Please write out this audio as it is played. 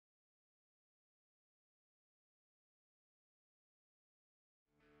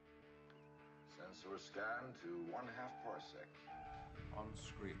Sensor scan to 1/2 parsec. On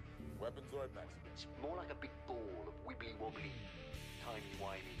screen. Weapons are at maximum. It's more like a big ball of wibbly wobbly, timey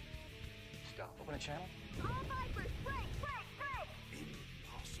wimey stuff. Open a channel? All vipers, break, break, break!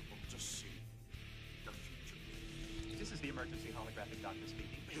 Impossible to see the future. This is the emergency holographic doctor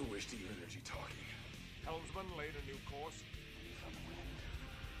speaking. You're wasting your energy talking. Helmsman laid a new course. From the wind.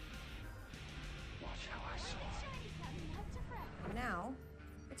 Watch how I saw. Shiny, Captain, that's a friend. Now,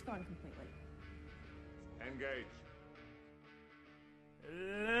 it's gone completely. Engage.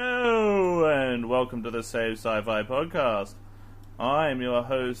 Hello, and welcome to the Save Sci-Fi podcast. I am your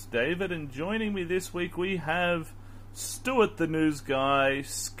host, David, and joining me this week we have Stuart, the news guy,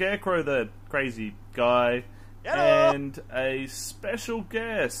 Scarecrow, the crazy guy, and a special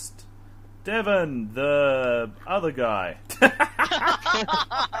guest, Devon, the other guy.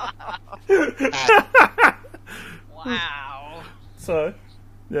 Wow. So,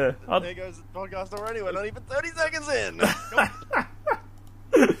 yeah. There goes the podcast already. We're not even 30 seconds in.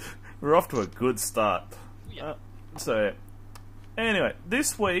 We're off to a good start. Yeah. So, anyway,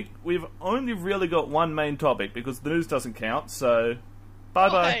 this week we've only really got one main topic because the news doesn't count, so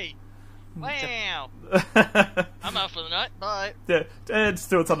bye-bye. Hey. Wow. I'm out for the night. Bye. Yeah, and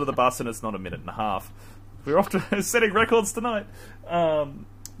still it's under the bus and it's not a minute and a half. We're off to setting records tonight.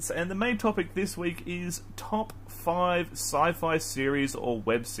 And the main topic this week is top 5 sci-fi series or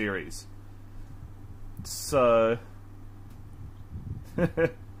web series. So...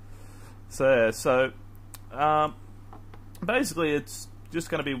 basically it's just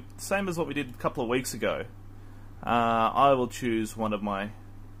going to be the same as what we did a couple of weeks ago. I will choose one of my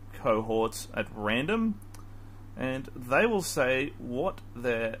cohorts at random, and they will say what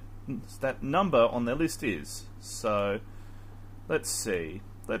that number on their list is. So, let's see.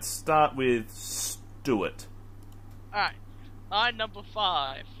 Let's start with Stuart. Alright. My number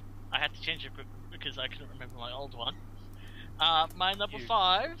 5. I had to change it because I couldn't remember my old one. My number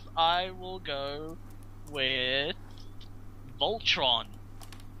 5, I will go with Voltron.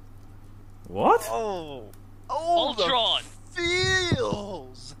 What? Voltron! The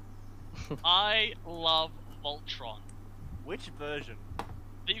feels! I love Voltron. Which version?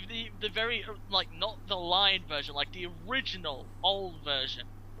 The very, like, not the line version, like the original old version.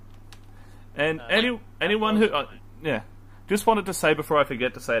 And anyone who... yeah. Just wanted to say before I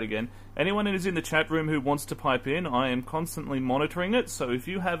forget to say it again, anyone who's in the chat room who wants to pipe in, I am constantly monitoring it, so if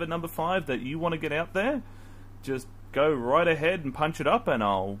you have a number 5 that you want to get out there, just go right ahead and punch it up and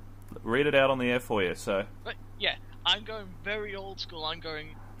I'll read it out on the air for you, so... But, yeah, I'm going very old school. I'm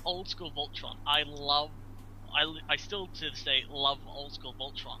going old school Voltron. I still to this day love old school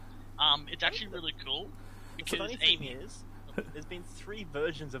Voltron. It's actually really cool because the funny thing is, there's been 3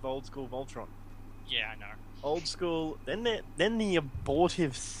 versions of old school Voltron. Yeah, I know. Old school, then the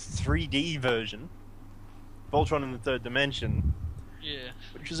abortive 3D version, Voltron in the Third Dimension. Yeah.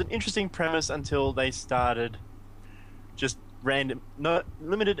 Which was an interesting premise until they started just no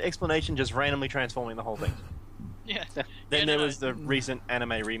limited explanation, just randomly transforming the whole thing. Yeah. Then there was the recent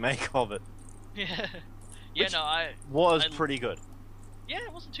anime remake of it. Yeah. Yeah, Which no, I pretty good. Yeah,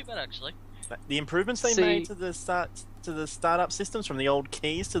 it wasn't too bad actually. The improvements they made to the startup systems, from the old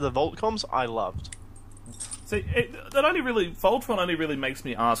keys to the Voltcoms, I loved. See, Voltron only really makes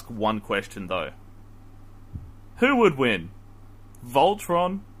me ask one question, though. Who would win?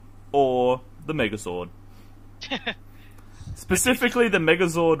 Voltron or the Megazord? Specifically the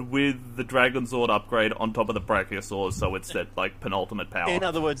Megazord with the Dragonzord upgrade on top of the Brachiosaurs, so it's that, like, penultimate power. In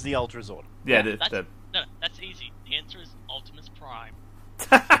other words, the Ultrazord. Yeah, No, that's easy. The answer is Optimus Prime.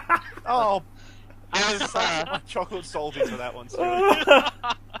 Oh, I was my chocolate salty for that one.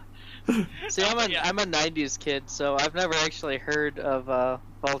 See, I'm a '90s kid, so I've never actually heard of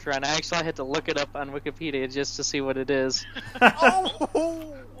Voltron. I actually had to look it up on Wikipedia just to see what it is.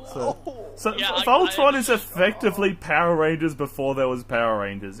 So Yeah, Voltron is effectively Power Rangers before there was Power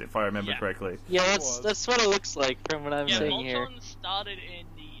Rangers, if I remember correctly. Yeah, that's what it looks like from what I'm seeing Voltron here. started in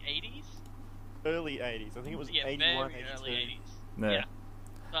the 80s. Early 80s. I think it was 81, very 82. early 80s. Yeah.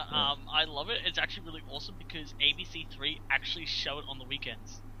 But, I love it. It's actually really awesome because ABC3 actually show it on the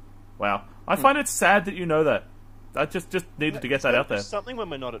weekends. Wow. I find it sad that you know that. I just needed to get that out there. Something when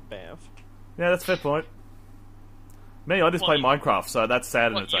we're not at BAV. Yeah, that's a fair point. Me, I just play Minecraft, so that's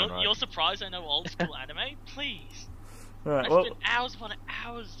sad in its own right. You're surprised I know old school anime? Please. Alright, I well, spent hours upon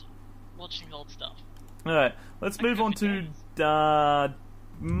hours watching old stuff. alright, let's move on to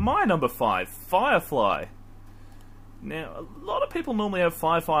my number 5, Firefly. Now, a lot of people normally have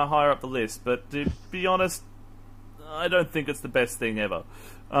Sci-Fi higher up the list, but to be honest, I don't think it's the best thing ever.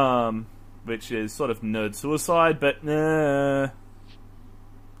 Which is sort of nerd suicide, but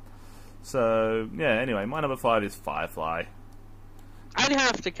So yeah. Anyway, my number 5 is Firefly. I'd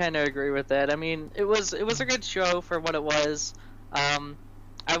have to kind of agree with that. I mean, it was a good show for what it was.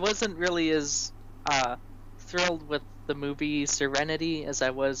 I wasn't really as thrilled with the movie Serenity as I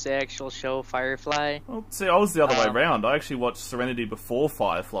was the actual show Firefly. Well, see, I was the other way around. I actually watched Serenity before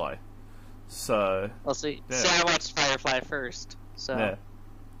Firefly. So. Well, see, Yeah. I watched Firefly first. So. Yeah.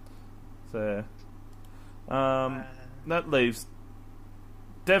 So. That leaves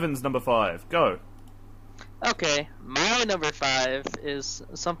Devon's number 5. Go. Okay, my number 5 is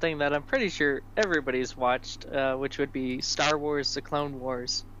something that I'm pretty sure everybody's watched, which would be Star Wars: The Clone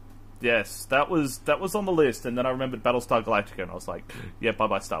Wars. Yes, that was on the list, and then I remembered Battlestar Galactica, and I was like, yeah,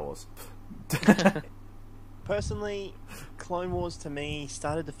 bye-bye Star Wars. Personally, Clone Wars to me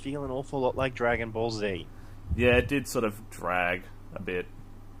started to feel an awful lot like Dragon Ball Z. Yeah, it did sort of drag a bit.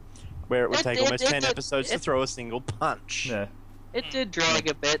 Where it would take almost 10 it- episodes to throw a single punch. Yeah, It did drag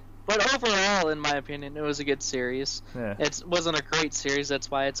a bit, but overall, in my opinion, it was a good series. yeah. It wasn't a great series,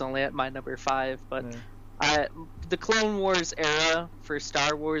 that's why it's only at my number 5, but Yeah. the Clone Wars era for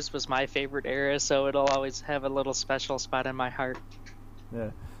Star Wars was my favorite era, so it'll always have a little special spot in my heart.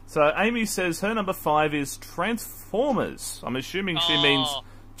 Yeah. So Amy says her number 5 is Transformers. I'm assuming she means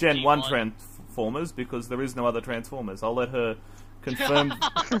Gen 1 G1. Transformers because there is no other Transformers. I'll let her confirm.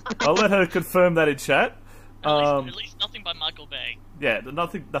 I'll let her confirm that in chat. At least nothing by Michael Bay. Yeah,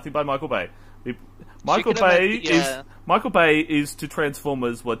 nothing by Michael Bay. Michael could have Bay had- yeah. is Michael Bay is to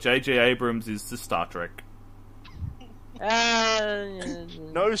Transformers what J.J. Abrams is to Star Trek.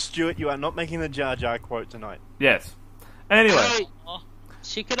 No, Stuart, you are not making the Jar Jar quote tonight. Yes. Anyway, Oh,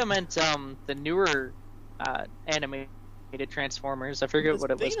 She could have meant the newer animated Transformers. I forget There's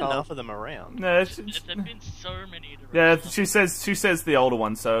what it was been called. enough of them around. no, it's- there've been so many iterations. yeah, she says the older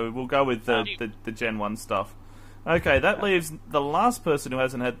one, so we'll go with the Gen 1 stuff. Okay, that leaves the last person who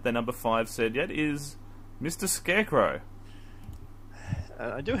hasn't had their number 5 said yet is Mr. Scarecrow.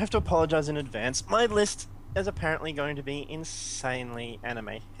 I do have to apologise in advance. My list is apparently going to be insanely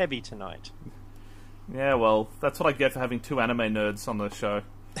anime heavy tonight. Yeah, well, that's what I get for having 2 anime nerds on the show.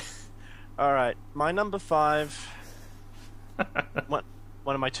 Alright, my number 5... one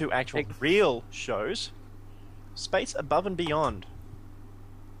of my 2 actual real shows, Space Above and Beyond.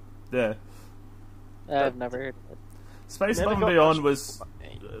 Yeah. I've never heard of it. Space Never Above and got Beyond much- was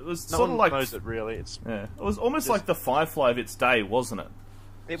No sort one of like knows it really. It was almost like the Firefly of its day, wasn't it?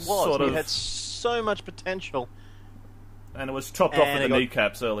 was. Sort It of. had so much potential. And it was chopped off And at it the got-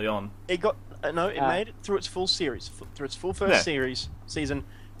 kneecaps early on. It got it made it through its full series, through its full first season,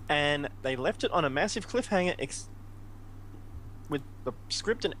 and they left it on a massive cliffhanger with the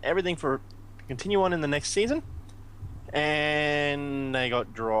script and everything for to continue on in the next season, and they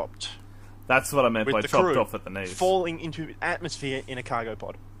got dropped. That's what I meant With by the chopped crew off at the knees. falling into atmosphere in a cargo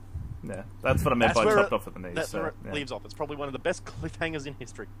pod. Yeah, that's what I meant That's by where chopped off at the knees. That's So, where it yeah. leaves off. It's probably one of the best cliffhangers in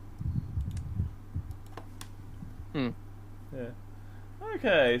history. Yeah.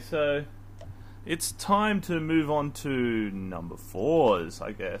 Okay, so it's time to move on to number 4s,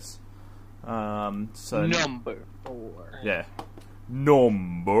 I guess. So Number 4. yeah,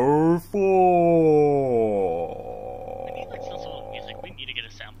 number 4. We need like some sort of music. We need to get a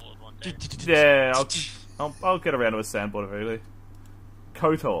soundboard one day. Yeah, I'll get around to a soundboard eventually.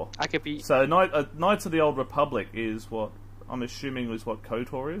 KOTOR. I could be. So Knights of the Old Republic is what I'm assuming is what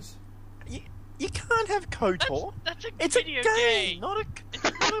KOTOR is. You can't have KOTOR. That's a It's video a game, not a It's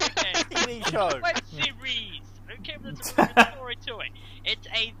a video game. TV show. Web series. I don't care if there's a fucking story to it. It's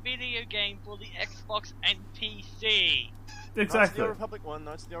a video game for the Xbox and PC. Knights of the Exactly. Old Republic 1,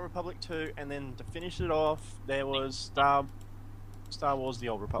 Knights of the Old Republic 2, and then to finish it off, there was Star Wars: The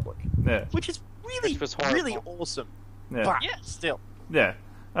Old Republic, Yeah. which is really, Which was horrible. really awesome. Yeah. But Yes. still, Yeah.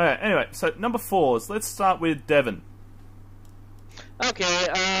 Alright, anyway, so number 4s. Let's start with Devon. Okay,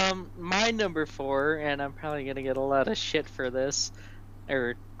 my number 4, and I'm probably gonna get a lot of shit for this,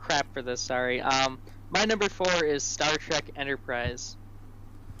 or crap for this. Sorry. My number 4 is Star Trek Enterprise.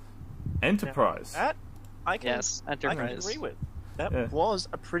 Enterprise. that I can, Yes, I can Enterprise. agree with. That Yeah. was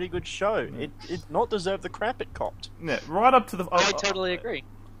a pretty good show. It did not deserve the crap it copped. Yeah, right up to the... I totally agree.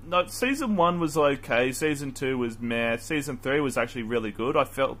 No, season 1 was okay, season 2 was meh, season 3 was actually really good. I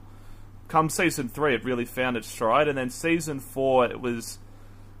felt, come season 3, it really found its stride, and then season 4, it was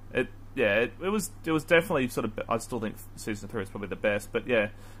definitely sort of, I still think season 3 is probably the best, but yeah,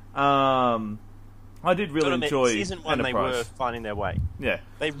 I did really enjoy season 1. Enterprise. They were finding their way. Yeah,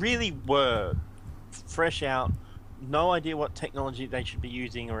 They really were fresh out, no idea what technology they should be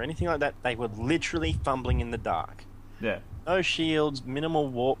using or anything like that. They were literally fumbling in the dark. yeah, No shields, minimal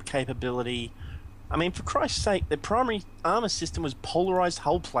warp capability, I mean, for Christ's sake, the primary armor system was polarized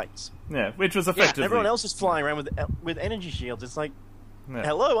hull plates. Yeah, which was Yeah, effectively... everyone else is flying around with energy shields. It's like, Yeah.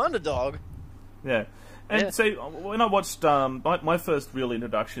 hello, underdog. Yeah. And see, when I watched... my first real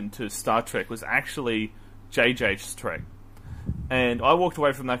introduction to Star Trek was actually JJ's Trek. And I walked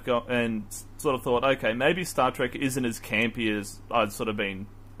away from that and sort of thought, okay, maybe Star Trek isn't as campy as I'd sort of been...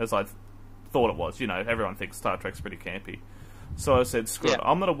 as I thought it was. You know, everyone thinks Star Trek's pretty campy. So I said, screw it,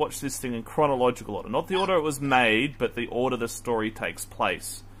 I'm going to watch this thing in chronological order. Not the order it was made, but the order the story takes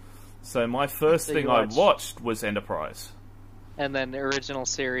place. So my first thing I watched was Enterprise. And then the original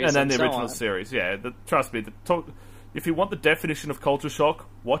series. And then the so original on. series, yeah. Trust me, if you want the definition of culture shock,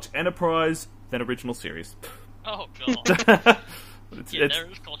 watch Enterprise, then original series. Oh, God. It's, there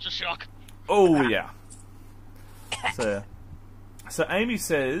is culture shock. Oh, yeah. So Amy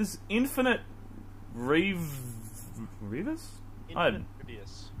says, Infinite Reavers? Infinite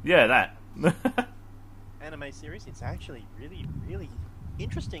Revius. Yeah, that. Anime series. It's actually really, really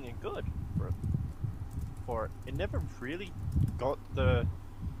interesting and good for it. It never really got the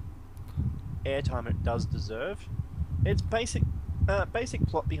airtime it does deserve. Its basic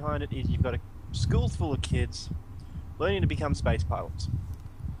plot behind it is you've got a school full of kids learning to become space pilots,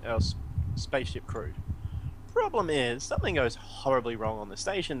 or spaceship crew. Problem is, something goes horribly wrong on the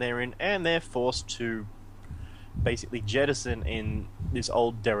station they're in, and they're forced to basically jettison in this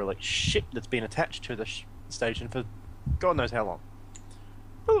old derelict ship that's been attached to the station for God knows how long.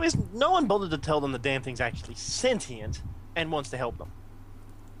 Problem is, no one bothered to tell them the damn thing's actually sentient and wants to help them.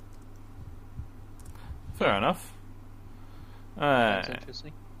 Fair enough. That's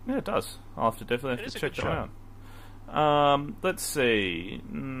interesting. Yeah, it does. I'll have to definitely It is a check good that out. Let's see.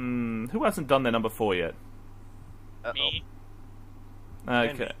 Who hasn't done their number 4 yet? Me.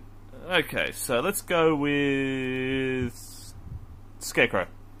 Okay. Okay, so let's go with Scarecrow.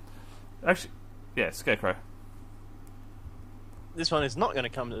 Actually, yeah, Scarecrow. This one is not going to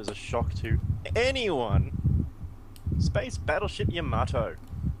come as a shock to anyone. Space Battleship Yamato.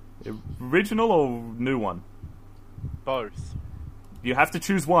 Original or new one? Both. You have to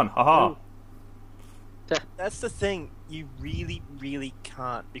choose one. Haha. That's the thing. You really, really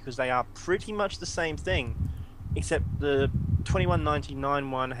can't, because they are pretty much the same thing, except the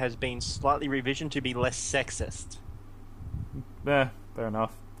 2199 one has been slightly revisioned to be less sexist. Yeah, fair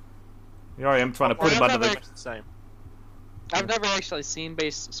enough. Here I am trying to put him under the... the same. I've never actually seen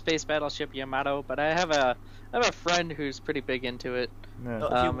Space Battleship Yamato, but I have a friend who's pretty big into it. Yeah.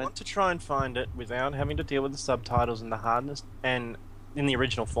 If you want to try and find it without having to deal with the subtitles and the hardness, and in the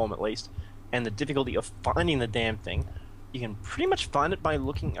original form at least, and the difficulty of finding the damn thing, you can pretty much find it by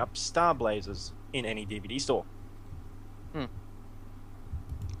looking up Star Blazers in any DVD store.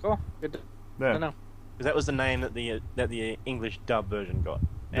 Cool. Good to know. Because that was the name that the English dub version got.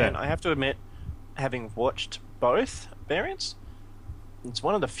 And I have to admit, having watched both variants, it's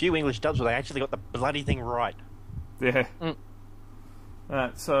one of the few English dubs where they actually got the bloody thing right. Yeah.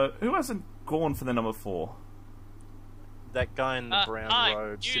 So, who hasn't gone for the number 4? That guy in the brown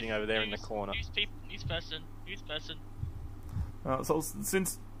robe sitting over there in the corner. News person. So,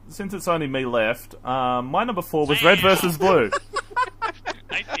 since it's only me left, my number 4 was Red versus Blue.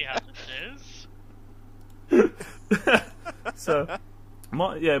 I see how this is. So,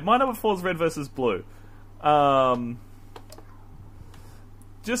 my number 4 is Red versus Blue.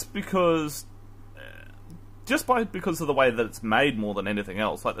 Just because of the way that it's made more than anything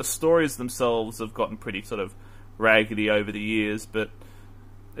else. Like, the stories themselves have gotten pretty sort of raggedy over the years, but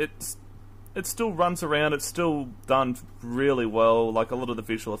it still runs around. It's still done really well. Like, a lot of the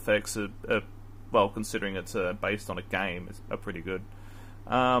visual effects are well, considering it's based on a game, are pretty good.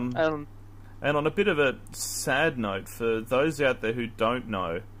 And on a bit of a sad note, for those out there who don't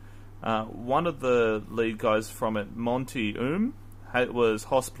know, one of the lead guys from it, Monty was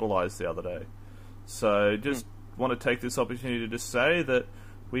hospitalised the other day. So just want to take this opportunity to say that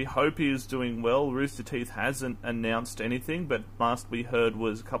we hope he is doing well. Rooster Teeth hasn't announced anything, but last we heard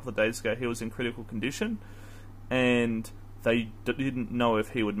was a couple of days ago he was in critical condition, and they didn't know if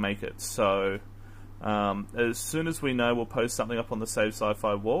he would make it. So as soon as we know, we'll post something up on the Save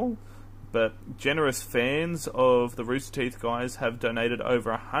Sci-Fi wall. But generous fans of the Rooster Teeth guys have donated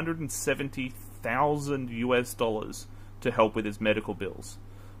over $170,000 to help with his medical bills.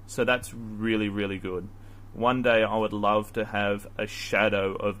 So that's really, really good. One day I would love to have a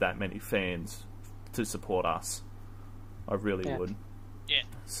shadow of that many fans to support us. I really would. Yeah.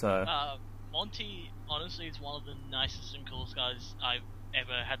 So Monty, honestly, is one of the nicest and coolest guys I've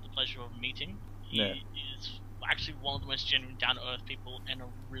ever had the pleasure of meeting. He is actually one of the most genuine, down-to-earth people and a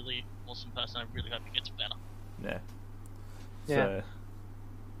really awesome person. I really hope he gets better. Yeah. Yeah. So,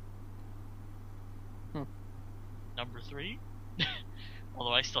 number 3.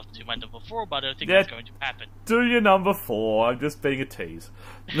 Although I still have to do my number 4, but I don't think Yeah. that's going to happen. Do your number 4. I'm just being a tease.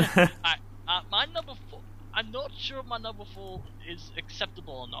 My number 4. I'm not sure if my number 4 is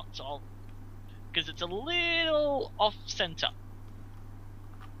acceptable or not, so because it's a little off center.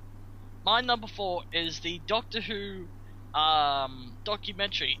 My number 4 is the Doctor Who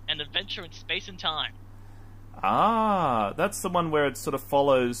documentary, An Adventure in Space and Time. Ah, that's the one where it sort of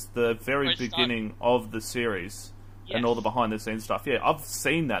follows the very Where it beginning of the series and all the behind the scenes stuff. Yeah, I've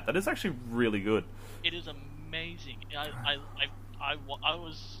seen that. That is actually really good. It is amazing. I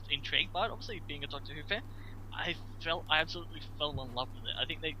was intrigued by it, obviously being a Doctor Who fan. I absolutely fell in love with it. I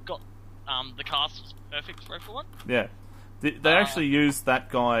think they got the cast was perfect for everyone. Yeah, they actually used that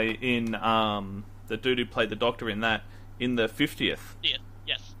guy in the dude who played the Doctor in that in the 50th. Yeah.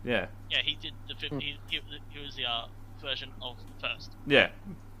 Yes. Yeah. Yeah, he did the 50. He was the version of the first. Yeah.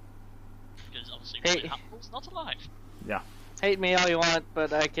 Because obviously Hey. Hartnell's not alive. Yeah. Hate me all you want,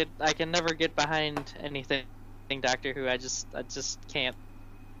 but I can never get behind anything Doctor Who. I just can't.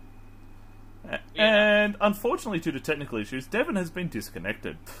 And unfortunately, due to technical issues, Devon has been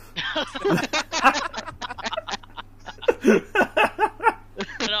disconnected.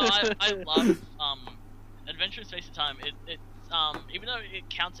 I love Adventure in Space and Time. It even though it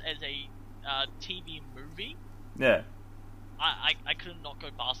counts as a TV movie, Yeah. I could not go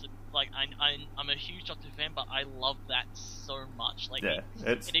past it. Like I'm a huge Doctor Who fan, but I love that so much. Like Yeah,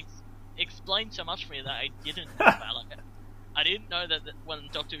 it explained so much for me that I didn't know about. Like I didn't know that when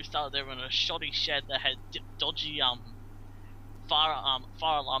Doctor Who started, they were in a shoddy shed that had dodgy fire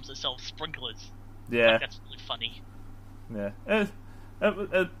alarms that sell sprinklers. Yeah. Like, that's really funny. Yeah.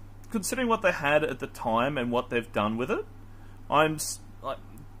 Considering what they had at the time and what they've done with it, like,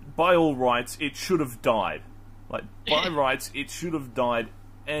 by all rights, it should have died. Like, by rights, it should have died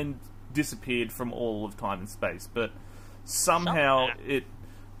and disappeared from all of time and space. But somehow it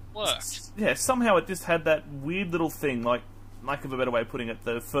worked. Yeah, somehow it just had that weird little thing, like of a better way of putting it,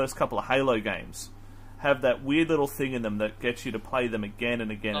 the first couple of Halo games have that weird little thing in them that gets you to play them again and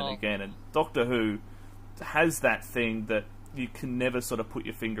again and again. And Doctor Who has that thing that you can never sort of put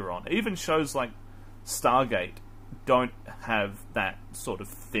your finger on. Even shows like Stargate don't have that sort of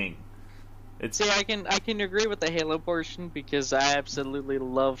thing. See, I can agree with the Halo portion because I absolutely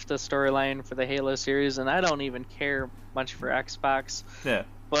love the storyline for the Halo series, and I don't even care much for Xbox. Yeah.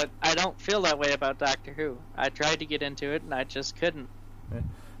 But I don't feel that way about Doctor Who. I tried to get into it, and I just couldn't. Yeah.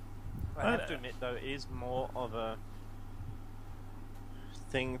 I have to admit, though, it is more of a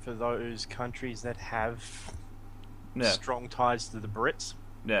thing for those countries that have strong ties to the Brits.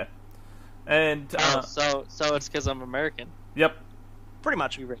 Yeah. And so it's because I'm American. Yep. Pretty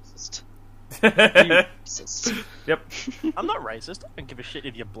much. You racist. Yep. I'm not racist. I don't give a shit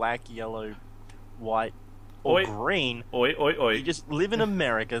if you're black, yellow, white, or Oi. green. Oi, oi, oi. You just live in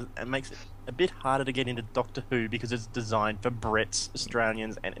America and makes it a bit harder to get into Doctor Who because it's designed for Brits,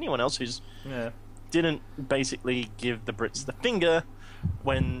 Australians, and anyone else who's didn't basically give the Brits the finger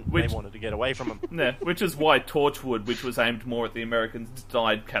when they wanted to get away from them. Yeah, which is why Torchwood, which was aimed more at the Americans,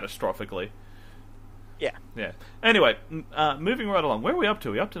 died catastrophically. Yeah. Yeah. Anyway, moving right along. Where are we up to?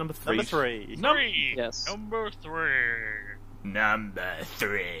 Are we up to number 3? Number 3. Yes. Number 3. Number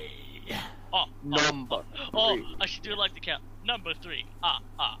 3. Number Oh, three. I should do it like the count. Number 3.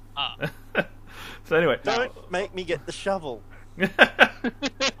 So anyway. Don't make me get the shovel. I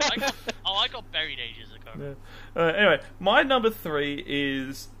got buried ages ago. Anyway, my number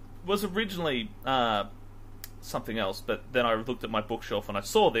 3 was originally something else, but then I looked at my bookshelf and I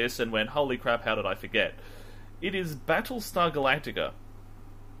saw this and went, holy crap, how did I forget? It is Battlestar Galactica.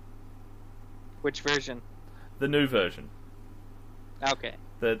 Which version? The new version. Okay.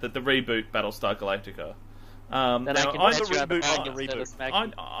 The reboot Battlestar Galactica. Then I can catch you on the reboot. instead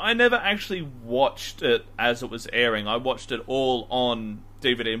of I never actually watched it as it was airing. I watched it all on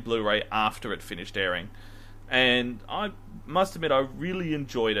DVD and Blu-ray after it finished airing. And I must admit, I really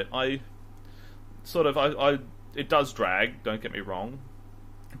enjoyed it. It does drag, don't get me wrong,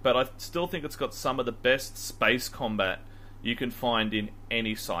 but I still think it's got some of the best space combat you can find in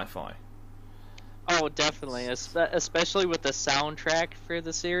any sci-fi. Oh, definitely, especially with the soundtrack for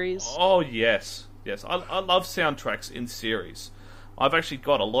the series. Oh, yes. Yes, I love soundtracks in series. I've actually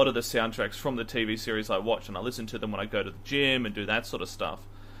got a lot of the soundtracks from the TV series I watch, and I listen to them when I go to the gym and do that sort of stuff.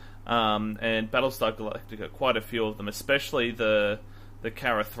 And Battlestar Galactica, quite a few of them, especially the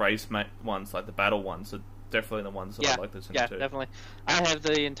Kara Thrace ones, like the battle ones, are definitely the ones that I like listening to. Yeah, definitely. I have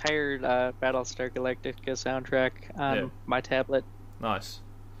the entire Battlestar Galactica soundtrack on my tablet. Nice.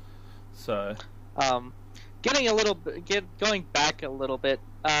 So, going back a little bit,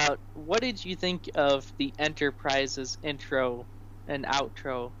 what did you think of the Enterprise's intro and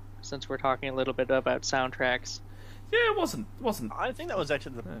outro? Since we're talking a little bit about soundtracks. Yeah, it wasn't. I think that was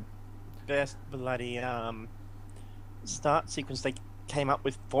actually the best bloody start sequence they came up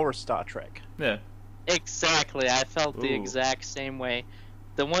with for a Star Trek. Yeah. Exactly, I felt the Ooh. exact same way.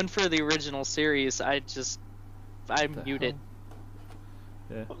 The one for the original series, I muted.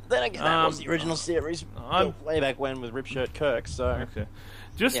 Yeah. Then again, that was the original series way back when with Ripshirt Kirk, so... Okay.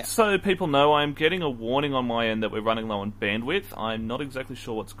 Just so people know, I'm getting a warning on my end that we're running low on bandwidth. I'm not exactly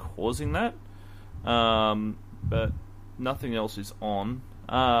sure what's causing that, but nothing else is on.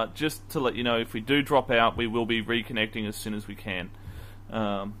 Just to let you know, if we do drop out, we will be reconnecting as soon as we can.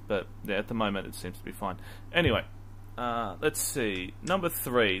 But yeah, at the moment it seems to be fine. Anyway, let's see. Number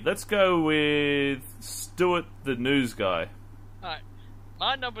 3. Let's go with Stuart, the news guy. Alright.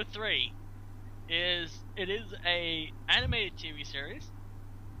 My number 3 is a animated TV series.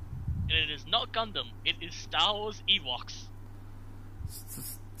 And it is not Gundam. It is Star Wars Ewoks.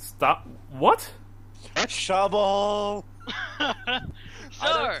 Stop. What? Shovel! So, I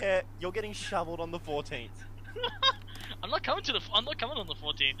don't care. You're getting shoveled on the 14th. I'm not coming on the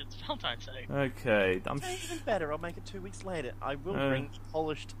 14th. It's Valentine's Day. Okay. Even better. I'll make it 2 weeks later. I will bring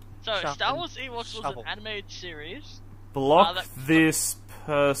polished. So, Star Wars Ewoks was an animated series. Block this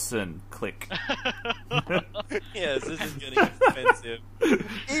person. Click. Yes, this is getting expensive.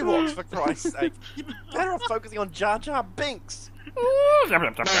 Ewoks, for Christ's sake. You'd be better off focusing on Jar Jar Binks. No, do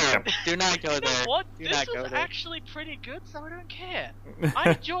not go there. You know what? Do This not was go there. actually pretty good, so I don't care.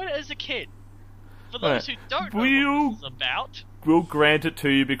 I enjoyed it as a kid. For those who don't know what this is about... We'll grant it to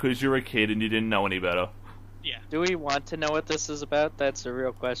you because you're a kid and you didn't know any better. Yeah. Do we want to know what this is about? That's a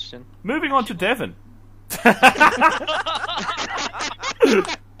real question. Moving on to Devon.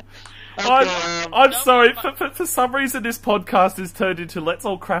 I'm sorry, for some reason this podcast has turned into let's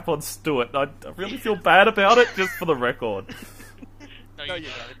all crap on Stuart. I really feel bad about it, just for the record. No, you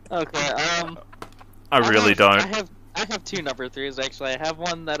don't. Okay, I really don't. I have 2 number 3s, actually. I have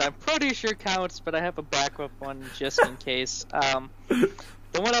one that I'm pretty sure counts, but I have a backup one just in case. The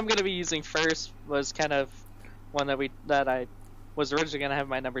one I'm going to be using first was kind of one that I was originally going to have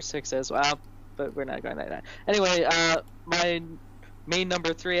my number 6 as well, but we're not going like that. Anyway, my main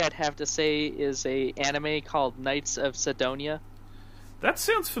number 3, I'd have to say, is a anime called Knights of Sidonia. That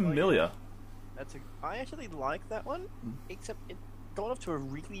sounds familiar. I actually like that one, except it got off to a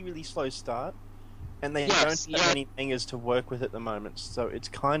really, really slow start, and they don't have any bangers to work with at the moment, so it's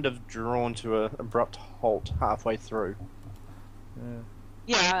kind of drawn to an abrupt halt halfway through.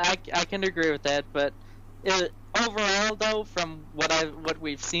 Yeah, I can agree with that, but overall, though, from what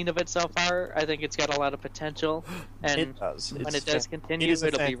we've seen of it so far, I think it's got a lot of potential, and it does. When it does continue, it is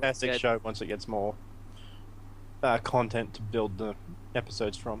it'll a be fantastic really good. show once it gets more content to build the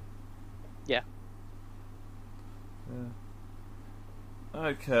episodes from. Yeah.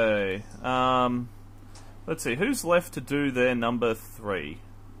 Okay. Let's see. Who's left to do their number 3?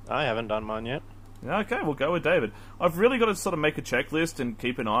 I haven't done mine yet. Okay, we'll go with David. I've really got to sort of make a checklist and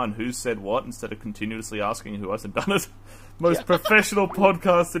keep an eye on who said what instead of continuously asking who hasn't done it. Most professional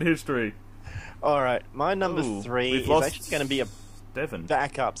podcast in history. Alright, my number 3 is actually going to be a Devon.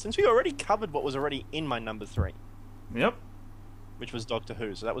 backup, since we already covered what was already in my number 3. Yep. Which was Doctor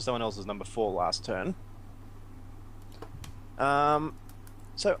Who, so that was someone else's number 4 last turn.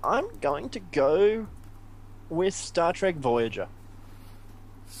 So I'm going to go with Star Trek Voyager.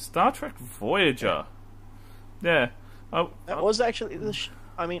 Star Trek Voyager. Yeah. That was actually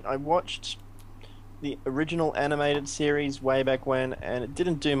I watched the original animated series way back when, and it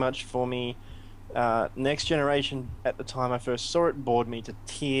didn't do much for me. Next Generation, at the time I first saw it, bored me to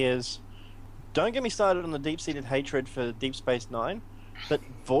tears. Don't get me started on the deep-seated hatred for Deep Space Nine, but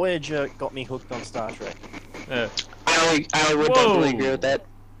Voyager got me hooked on Star Trek. Yeah. I would definitely agree with that.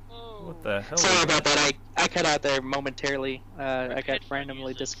 What the hell? Sorry about that. I cut out there momentarily. I got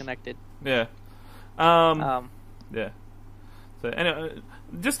randomly disconnected. Yeah. Yeah. So anyway,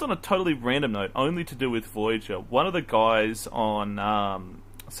 just on a totally random note, only to do with Voyager, one of the guys on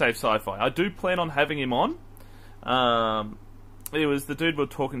Sci-Fi, I do plan on having him on. It was the dude we were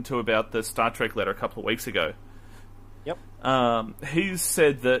talking to about the Star Trek letter a couple of weeks ago. Yep. He's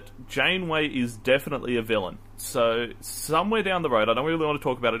said that Janeway is definitely a villain. So somewhere down the road, I don't really want to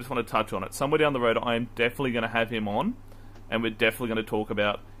talk about it, I just want to touch on it. Somewhere down the road, I am definitely going to have him on, and we're definitely going to talk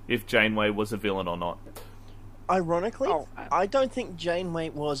about if Janeway was a villain or not. Ironically, I don't think Janeway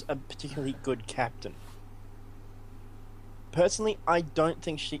was a particularly good captain. Personally, I don't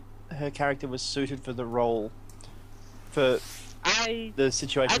think her character was suited for the role, for the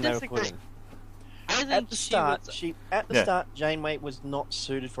situation they were put in. I I think at the start, was... start, Janeway was not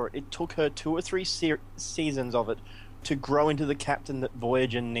suited for it. It took her 2 or 3 seasons of it to grow into the captain that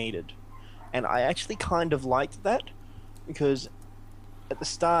Voyager needed, and I actually kind of liked that because at the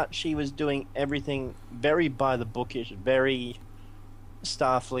start she was doing everything very by the bookish, very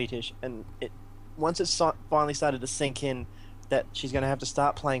Starfleetish, and once it finally started to sink in that she's going to have to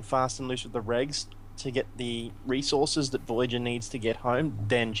start playing fast and loose with the regs to get the resources that Voyager needs to get home,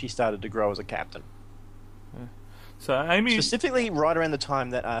 then she started to grow as a captain. So Amy... Specifically right around the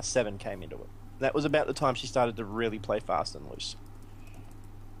time that 7 came into it. That was about the time she started to really play fast and loose.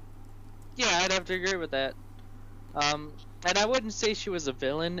 Yeah, I'd have to agree with that. And I wouldn't say she was a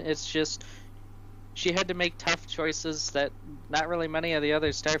villain, it's just she had to make tough choices that not really many of the other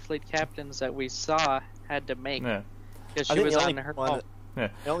Starfleet captains that we saw had to make. Yeah. Because she was on her own. Yeah.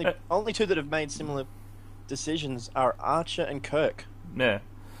 The only 2 that have made similar decisions are Archer and Kirk. Yeah.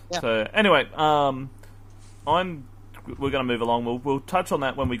 So anyway, we're going to move along. We'll touch on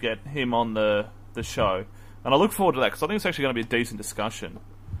that when we get him on the show, and I look forward to that because I think it's actually going to be a decent discussion.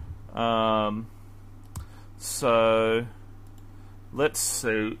 So let's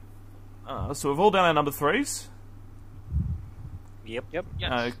see. So we've all done our number 3s. Yep.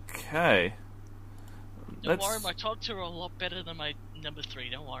 Yes. Okay. Don't worry, my top 2 are a lot better than my number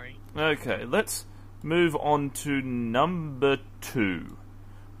 3, don't worry. Okay, let's move on to number 2.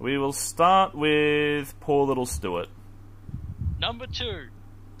 We will start with poor little Stuart. Number 2,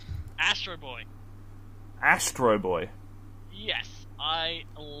 Astro Boy. Astro Boy. Yes, I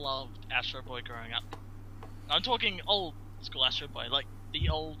loved Astro Boy growing up. I'm talking old school Astro Boy, like the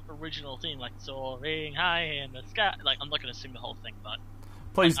old original theme, like soaring high in the sky. Like, I'm not going to sing the whole thing, but...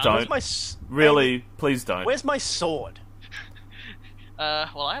 Please don't. Really, please don't. Where's my sword?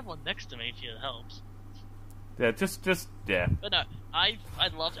 Well, I have one next to me if it helps. Yeah, just yeah. But no, I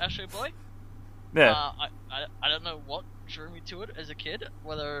loved Astro Boy. Yeah. I don't know what drew me to it as a kid,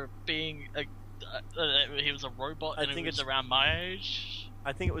 whether being he was a robot and he was around my age.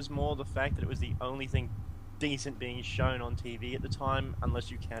 I think it was more the fact that it was the only thing decent being shown on TV at the time, unless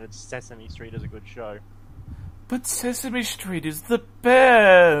you counted Sesame Street as a good show. But Sesame Street is the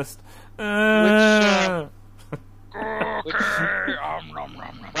best. When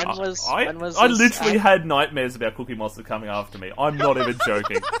was I literally had nightmares about Cookie Monster coming after me. I'm not even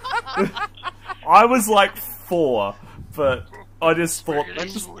joking. I was like 4, but I just thought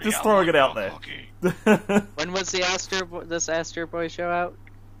just throwing it out there. When was this Astro Boy show out?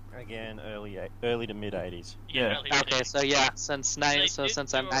 Again, early to mid 80s. Yeah. Okay, so yeah, since I'm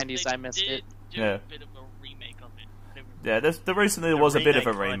 90s, I missed it. A bit of a remake of it. Yeah, there recently was a bit of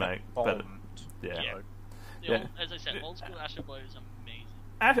a remake, but yeah. As I said, old school Astro Boy is amazing.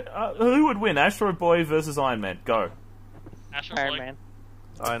 Who would win, Astro Boy versus Iron Man? Go. Astro Iron Boy. Man.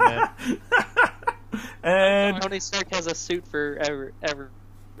 Iron Man. And Tony Stark has a suit for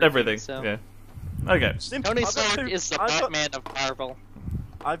everything. So. Yeah. Okay. Tony Stark is the Batman of Marvel.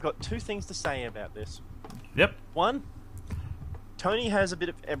 I've got 2 things to say about this. Yep. 1, Tony has a bit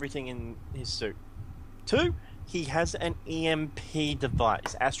of everything in his suit. 2, he has an EMP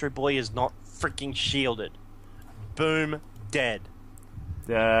device. Astro Boy is not freaking shielded. Boom, dead.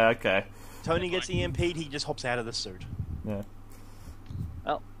 Yeah, okay. Tony gets EMP'd, he just hops out of the suit. Yeah.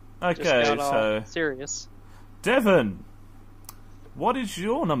 Well, okay, just got all so serious. Devon, what is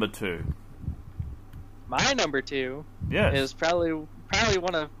your number 2? My number 2 Yes. is probably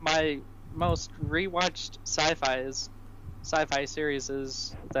one of my most rewatched sci-fi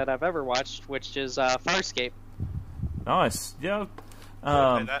series that I've ever watched, which is Farscape. Nice. Yeah.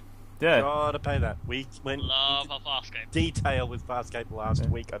 Gotta pay that. Yeah. Gotta pay that. We went Love a Farscape. detail with Farscape last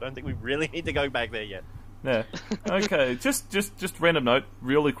week. I don't think we really need to go back there yet. Yeah. Okay. just random note,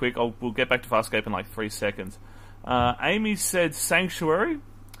 really quick. We'll get back to Farscape in like 3 seconds. Amy said Sanctuary,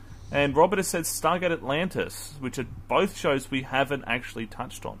 and Robert has said Stargate Atlantis, which are both shows we haven't actually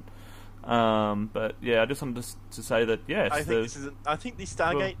touched on. But yeah, I just wanted to say that yes. I think the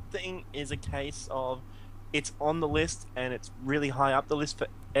Stargate thing is a case of it's on the list and it's really high up the list for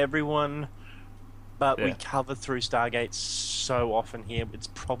everyone, but we cover through Stargate so often here, it's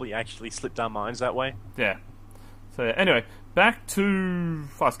probably actually slipped our minds that way. Yeah. So anyway, back to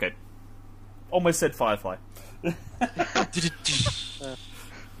Farscape. Almost said Firefly. The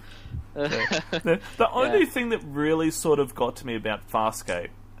only thing that really sort of got to me about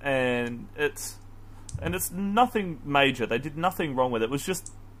Farscape, and it's nothing major. They did nothing wrong with it. It was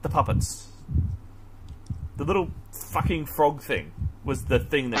just the puppets. The little fucking frog thing was the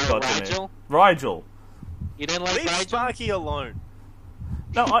thing that got to me. Rigel. You didn't like Leave Rigel? Sparky alone.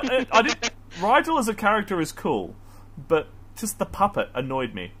 No, I did. Rigel as a character is cool, but just the puppet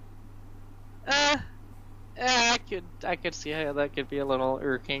annoyed me. I could see how that could be a little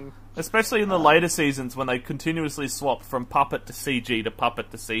irking. Especially in the later seasons when they continuously swap from puppet to CG to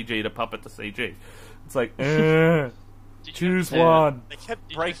puppet to CG to puppet to CG. It's like, choose one. They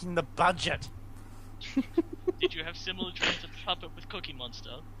kept breaking the budget. Did you have similar dreams of Puppet with Cookie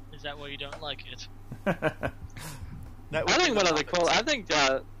Monster? Is that why you don't like it? I think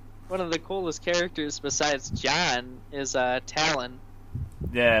one of the coolest characters besides John is Talon.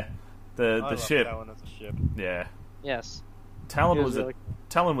 Yeah, I the love ship. Talon as a ship. Yeah, Yes. Talon He was really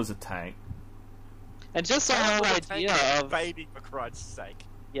Talon was a tank. And just the whole idea of baby, for Christ's sake.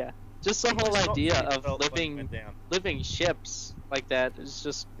 just the He whole was not idea being of developed when he went down. living ships like that is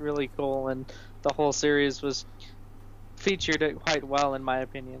just really cool, and the whole series was featured it quite well in my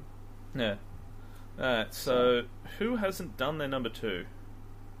opinion. Yeah. Alright, so who hasn't done their number 2?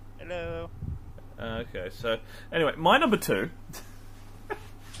 Hello. Okay, so anyway, my number 2.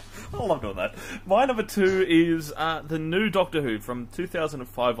 I love doing that. My number 2 is the new Doctor Who from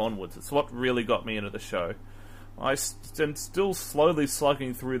 2005 onwards. It's what really got me into the show. I am still slowly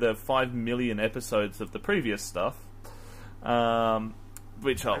slugging through the 5 million episodes of the previous stuff,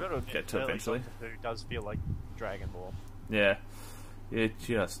 which I'll get to eventually. Doctor Who does feel like Dragon Ball. Yeah, it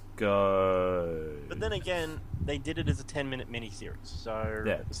just goes. But then again, they did it as a 10-minute miniseries, so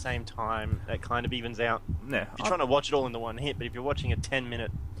at the same time, that kind of evens out. Yeah, You're trying to watch it all in the one hit, but if you're watching a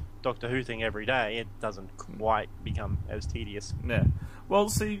 10-minute Doctor Who thing every day, it doesn't quite become as tedious. Yeah. Well,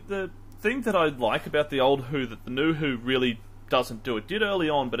 see, the thing that I like about the old Who that the new Who really doesn't do, it did early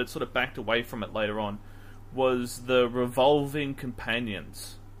on, but it sort of backed away from it later on, was the revolving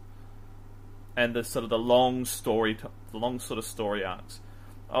companions and the sort of the long sort of story arcs.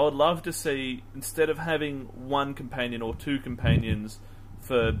 I would love to see, instead of having one companion or two companions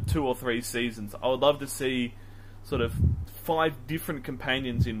for 2 or 3 seasons, I would love to see sort of 5 different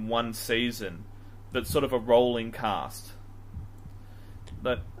companions in one season, but sort of a rolling cast.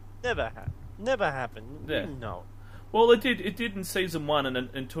 That Never happened. Yeah. No. Well, it did in season 1,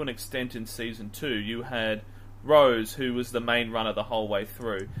 and to an extent in season 2. You had Rose, who was the main runner the whole way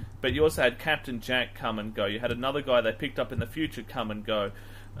through, but you also had Captain Jack come and go. You had another guy they picked up in the future come and go.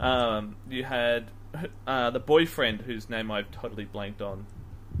 You had the boyfriend, whose name I've totally blanked on,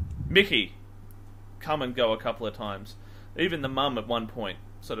 Mickey, come and go a couple of times. Even the mum at one point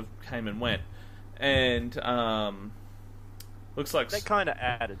sort of came and went, and looks like They kind of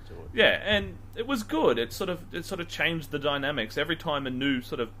added to it. yeah, and it was good. It sort of changed the dynamics every time a new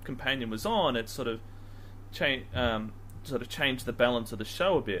sort of companion was on. It sort of changed the balance of the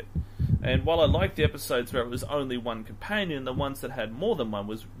show a bit. And while I liked the episodes where it was only one companion, the ones that had more than one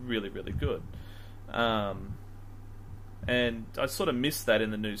was really, really good. And I sort of missed that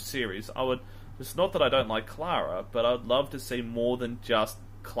in the new series. It's not that I don't like Clara, but I'd love to see more than just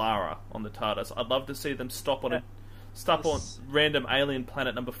Clara on the TARDIS. I'd love to see them stop on random alien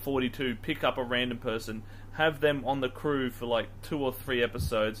planet number 42, pick up a random person, have them on the crew for like 2 or 3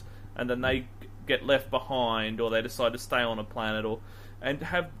 episodes, and then they get left behind, or they decide to stay on a planet, and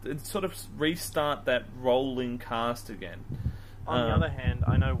sort of restart that rolling cast again. On the other hand,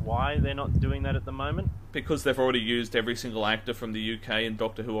 I know why they're not doing that at the moment. Because they've already used every single actor from the UK in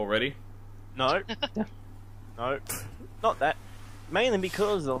Doctor Who already. No. No. Not that. Mainly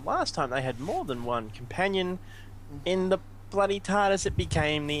because the last time they had more than one companion in the bloody TARDIS, it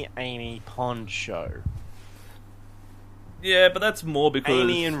became the Amy Pond show. Yeah, but that's more because...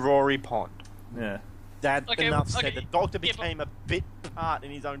 Amy and Rory Pond. Yeah. That enough said. okay. The Doctor became a bit part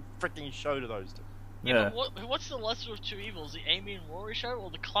in his own freaking show to those two. Yeah. But what's the lesser of two evils, the Amy and Rory show or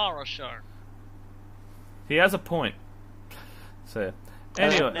the Clara show? He has a point. So,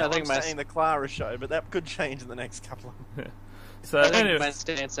 anyway... Now I'm saying the Clara show, but that could change in the next couple of... So, I think anyway... my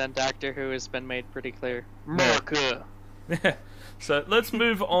stance on Doctor Who has been made pretty clear. America! Yeah. So, let's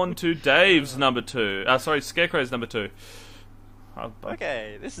move on to Dave's number 2. Scarecrow's number 2.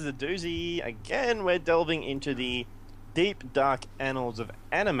 Okay, this is a doozy. Again, we're delving into the deep, dark annals of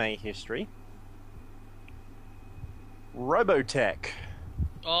anime history. Robotech.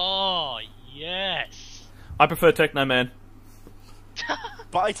 Oh, yes. I prefer Techno Man.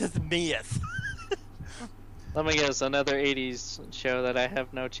 Biteth meeth. Let me guess, another 80s show that I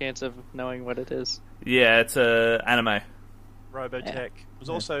have no chance of knowing what it is. Yeah, it's anime. Robotech was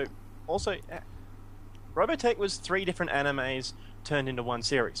also Robotech was 3 different animes turned into one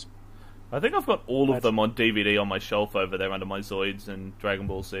series. I think I've got all of them on DVD on my shelf over there under my Zoids and Dragon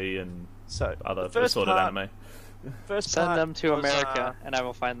Ball Z and other assorted anime. Send them to America, and I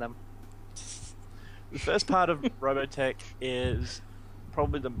will find them. The first part of Robotech is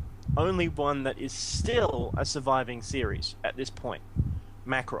probably the only one that is still a surviving series at this point.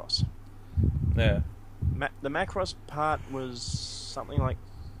 Macross. Yeah. the Macross part was something like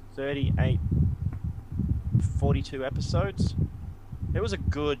 38, 42 episodes. It was a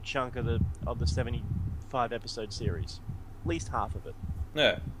good chunk of the 75 episode series, at least half of it.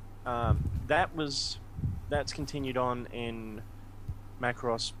 Yeah. That's continued on in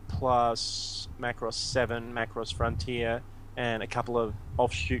Macross Plus, Macross 7, Macross Frontier, and a couple of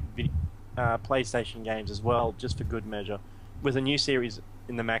offshoot PlayStation games as well, just for good measure, with a new series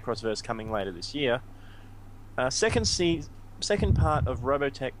in the Macrossverse coming later this year. Second part of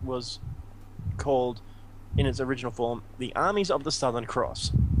Robotech was called, in its original form, The Armies of the Southern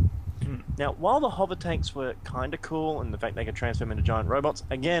Cross. Now, while the hover tanks were kind of cool, and the fact they could transform into giant robots,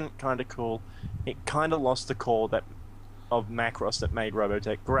 again, kind of cool, it kind of lost the core of Macross that made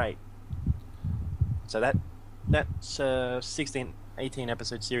Robotech great. So that's a 16, 18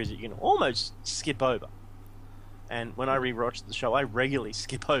 episode series that you can almost skip over. And when I rewatch the show, I regularly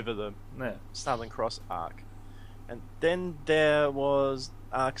skip over the Southern Cross arc. And then there was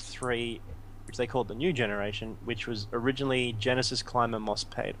Arc 3, which they called the New Generation, which was originally Genesis Climber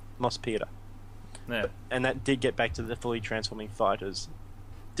Mospeda. Yeah. And that did get back to the fully transforming fighters.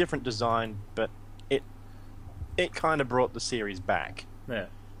 Different design, but it kind of brought the series back. Yeah.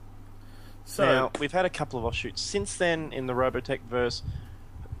 So now, we've had a couple of offshoots since then in the Robotech verse,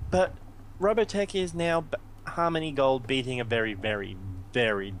 but Robotech is now Harmony Gold beating a very, very,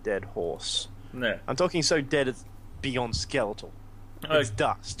 very dead horse. Yeah. I'm talking so dead it's beyond skeletal. It's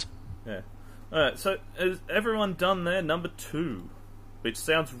dust. Yeah. Alright, so has everyone done their number 2? Which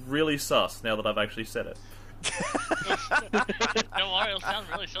sounds really sus now that I've actually said it. Don't worry, it'll sound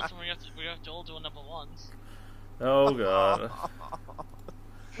really sus when we have to all do a number 1s. Oh god.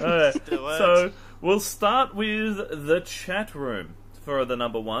 Alright, so we'll start with the chat room for the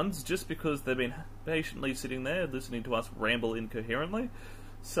number 1s, just because they've been patiently sitting there listening to us ramble incoherently.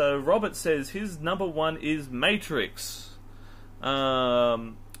 So Robert says his number 1 is Matrix.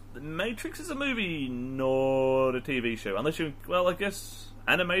 Matrix is a movie, not a TV show. Unless you, well, I guess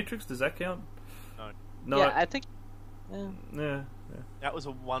Animatrix, does that count? No. Yeah, I think. Yeah. That was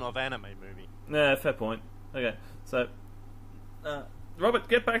a one-off anime movie. Yeah, fair point. Okay, so Robert,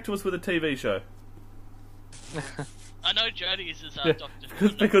 get back to us with a TV show. I know Jodie's is Doctor Who.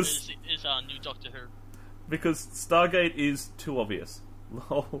 Because is new Doctor Who. Because Stargate is too obvious.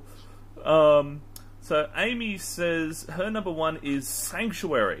 Lol. So Amy says her number 1 is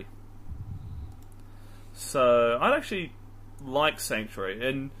Sanctuary. So I'd actually like Sanctuary,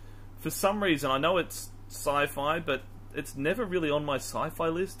 and for some reason I know it's sci-fi, but it's never really on my sci-fi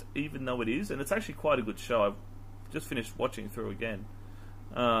list, even though it is, and it's actually quite a good show. I've just finished watching through again.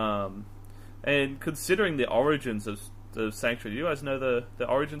 And considering the origins of Sanctuary, do you guys know the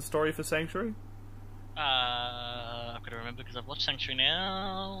origin story for Sanctuary? I've got to remember because I've watched Sanctuary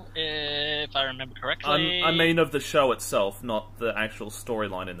now, if I remember correctly. I mean of the show itself, not the actual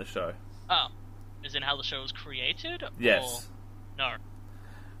storyline in the show. Oh. As in how the show was created? Yes. Or...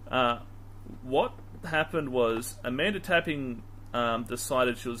 No. What happened was Amanda Tapping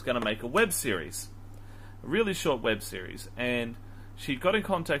decided she was going to make a web series. A really short web series. And she got in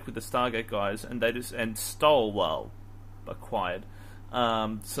contact with the Stargate guys, and they acquired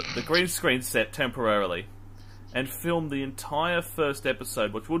the green screen set temporarily, and filmed the entire first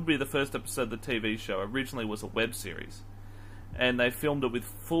episode, which would be the first episode of the TV show. Originally was a web series, and they filmed it with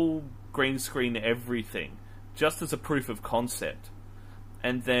full green screen everything, just as a proof of concept.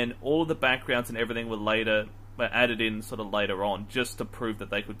 And then all of the backgrounds and everything were added in sort of later on, just to prove that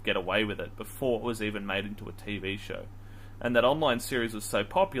they could get away with it before it was even made into a TV show. And that online series was so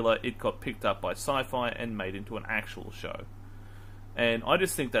popular, it got picked up by Sci-Fi and made into an actual show. And I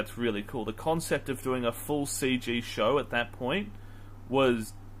just think that's really cool. The concept of doing a full CG show at that point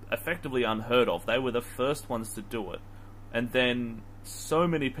was effectively unheard of. They were the first ones to do it. And then so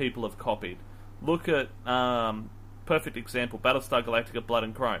many people have copied. Look at, perfect example, Battlestar Galactica Blood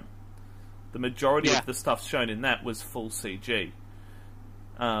and Chrome. The majority of the stuff shown in that was full CG.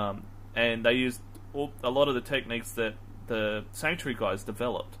 And they used a lot of the techniques that the Sanctuary guys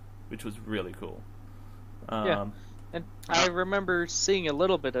developed, which was really cool. And I remember seeing a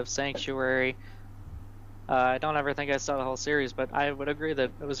little bit of Sanctuary. I don't ever think I saw the whole series, but I would agree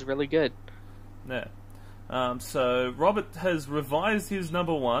that it was really good. Yeah. So Robert has revised his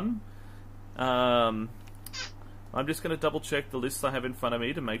number 1. I'm just going to double check the list I have in front of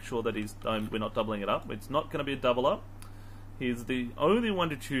me to make sure that we're not doubling it up. It's not going to be a double up. He's the only one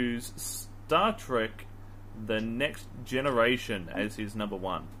to choose Star Trek: The Next Generation as his number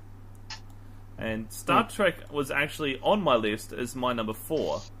 1. And Star Trek was actually on my list as my number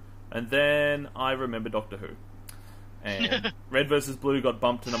 4, and then I remember Doctor Who. And Red vs. Blue got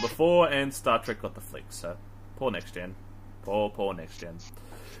bumped to number 4, and Star Trek got the flick. So, poor Next Gen. Poor Next Gen.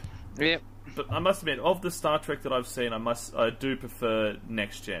 Yep. But I must admit, of the Star Trek that I've seen, I do prefer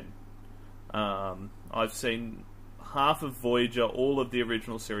Next Gen. I've seen half of Voyager, all of the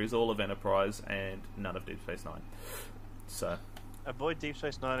original series, all of Enterprise, and none of Deep Space Nine. So, avoid Deep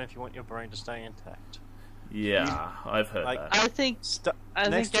Space Nine if you want your brain to stay intact. yeah, I've heard that. I think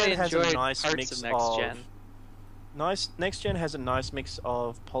Next Gen has a enjoyed nice parts mix of Next Gen. Next Gen has a nice mix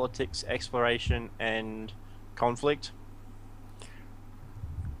of politics, exploration, and conflict.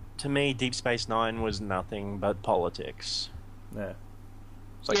 To me, Deep Space Nine was nothing but politics. Yeah.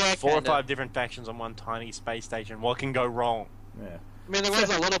 It's like Yeah, 4 or kinda. 5 different factions on one tiny space station. What can go wrong? Yeah. I mean, there was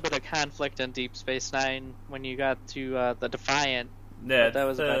a little bit of conflict in Deep Space Nine when you got to the Defiant. Yeah, But that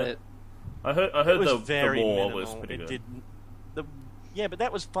was about it. I heard It was the very war minimal. was pretty It good. didn't. Yeah, but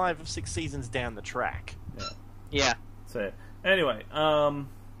that was 5 or 6 seasons down the track. Yeah. So, anyway,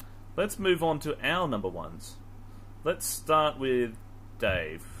 let's move on to our number ones. Let's start with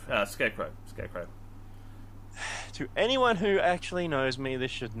Dave. Scarecrow. To anyone who actually knows me,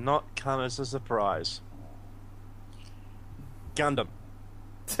 this should not come as a surprise. Gundam.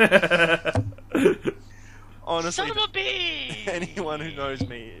 Honestly, Son of a bee! anyone who knows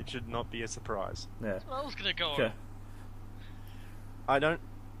me, it should not be a surprise. Yeah. I was gonna go. Okay. I don't.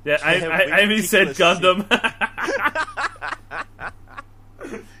 Yeah, care which Amy said particular Gundam.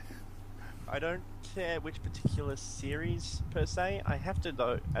 I don't care which particular series per se. I have to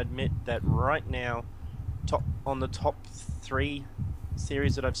though admit that right now, on the top 3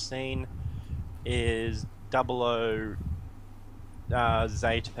 series that I've seen is 00,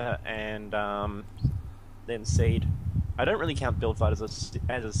 Zeta, and then Seed. I don't really count Build Fight as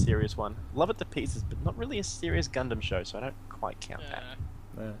a serious one. Love it to pieces, but not really a serious Gundam show, so I don't quite count that.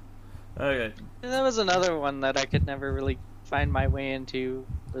 Yeah. Okay. And that was another one that I could never really find my way into.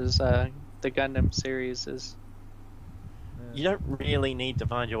 Was the Gundam series? You don't really need to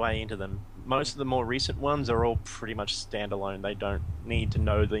find your way into them. Most of the more recent ones are all pretty much standalone. They don't need to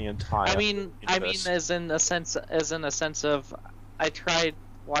know the entire. I mean, universe. as in a sense of, I tried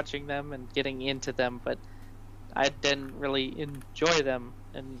watching them and getting into them, but I didn't really enjoy them.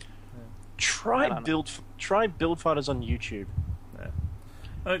 And try I don't build fighters on YouTube.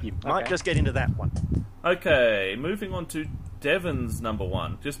 Okay. You might just get into that one. Okay, moving on to Devon's number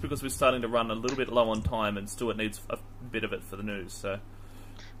 1. Just because we're starting to run a little bit low on time, and Stuart needs a bit of it for the news. So,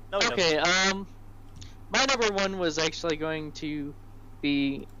 No, he okay, doesn't. my number 1 was actually going to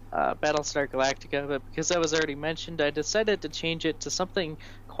be Battlestar Galactica, but because that was already mentioned, I decided to change it to something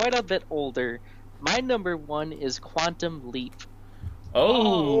quite a bit older. My number 1 is Quantum Leap.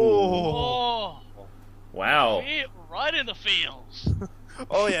 Oh, wow. hit right in the feels.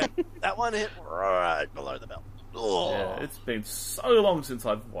 Oh yeah, that one hit right below the belt. Oh. Yeah, it's been so long since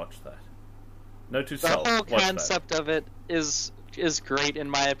I've watched that. No to The self. whole Watch that. concept of it is great in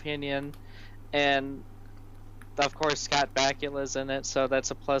my opinion, and of course Scott Bakula's in it, so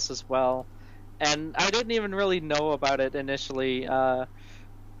that's a plus as well. And I didn't even really know about it initially. A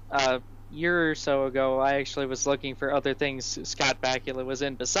year or so ago, I actually was looking for other things Scott Bakula was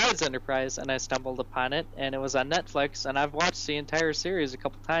in besides Enterprise, and I stumbled upon it, and it was on Netflix, and I've watched the entire series a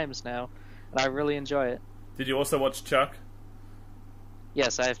couple times now, and I really enjoy it. Did you also watch Chuck?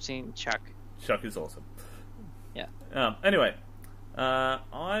 Yes, I've seen Chuck. Chuck is awesome. Yeah. Anyway,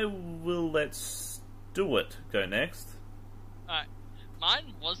 I will let Stuart go next. Alright.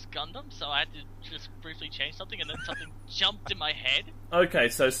 Mine was Gundam, so I had to just briefly change something, and then something jumped in my head. Okay,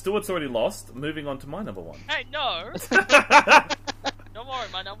 so Stuart's already lost. Moving on to my number 1. Hey, no! Don't worry,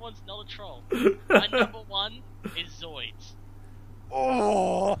 my number 1's not a troll. My number 1 is Zoids.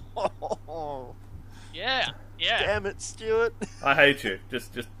 Oh. Yeah. Damn it, Stuart. I hate you.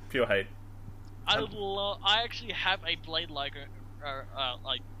 Just pure hate. I actually have a Blade Liger,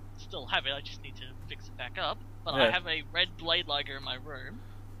 still have it, I just need to fix it back up. But Yeah. I have a red Blade Liger in my room.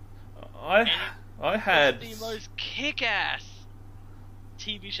 I had It's the most kick-ass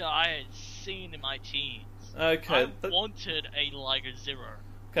TV show I had seen in my teens. okay. I wanted a Liger Zero.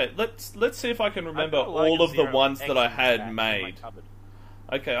 Okay, let's see if I can remember I've got a Liger all of the Zero ones X that I in the back had of my made. cupboard.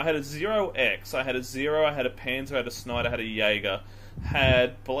 Okay, I had a Zero X, I had a Zero, I had a Panzer, I had a Snider, I had a Jaeger,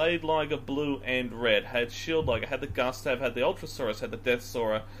 had Blade Liger Blue and Red, had Shield Liger, had the Gustav, had the Ultrasaurus, had the Death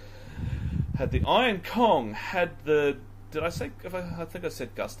Sora, had the Iron Kong, had the... Did I say... I think I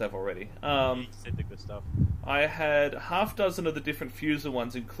said Gustav already. You said the good stuff. I had half dozen of the different Fuser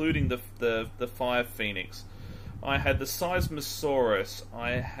ones, including the Fire Phoenix. I had the Seismosaurus.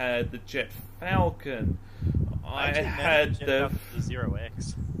 I had the Jet Falcon. I actually had managed to get up to the Zero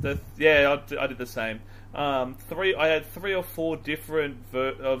X. I did the same. I had 3 or 4 different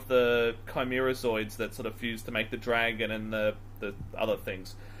of the Chimerazoids that sort of fused to make the dragon and the other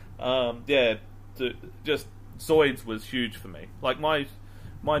things. Just Zoids was huge for me. Like my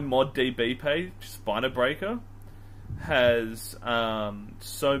mod DB page, Spina Breaker, has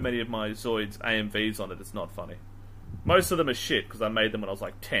so many of my Zoids AMVs on it. It's not funny. Most of them are shit because I made them when I was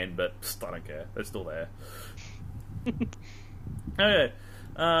like 10, but I don't care. They're still there. Okay.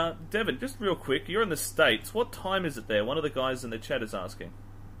 Devin, just real quick, you're in the States. What time is it there? One of the guys in the chat is asking.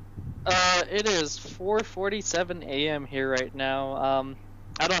 It is 4:47 a.m. here right now.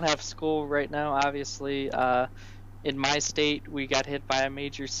 I don't have school right now, obviously. In my state, we got hit by a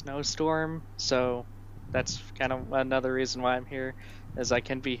major snowstorm, so that's kind of another reason why I'm here, is I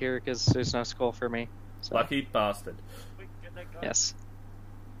can be here because there's no school for me. So. Lucky bastard. Yes.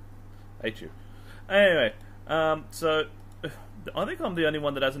 Hate you. Anyway, so I think I'm the only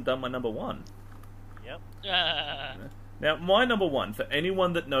one that hasn't done my number 1. Yep. Now, my number 1, for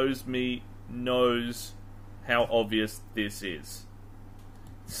anyone that knows me, knows how obvious this is.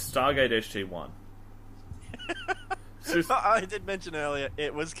 Stargate SG-1. I did mention earlier,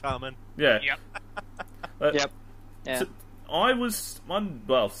 it was coming. Yeah. Yep. Yep. Yeah. So I'm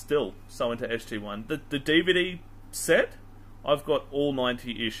still so into SG-1. The DVD set, I've got all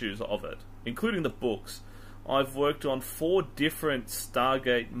 90 issues of it, including the books. I've worked on 4 different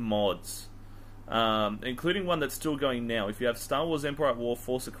Stargate mods, including one that's still going now. If you have Star Wars Empire at War,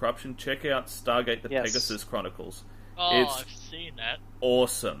 Force of Corruption, check out Stargate the Pegasus Chronicles. Oh, It's I've seen that.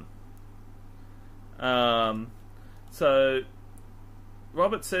 awesome. So,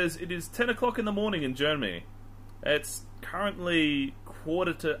 Robert says it is 10 o'clock in the morning in Germany. It's currently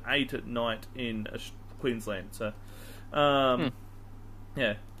 7:45 at night in Queensland. So,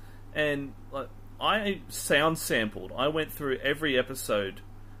 yeah. And like, I sound sampled. I went through every episode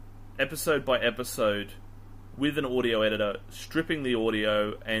by episode, with an audio editor, stripping the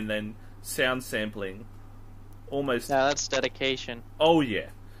audio and then sound sampling. Almost. Now that's dedication. Oh yeah,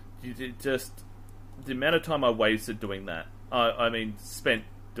 just the amount of time I wasted doing that. I mean, spent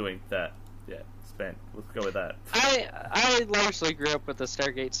doing that. Yeah, spent. Let's go with that. I largely grew up with the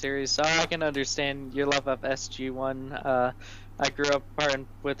Stargate series, so I can understand your love of SG-1. I grew up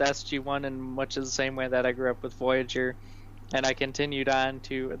with SG-1 in much of the same way that I grew up with Voyager, and I continued on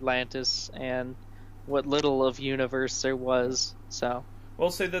to Atlantis and what little of universe there was. So. Well,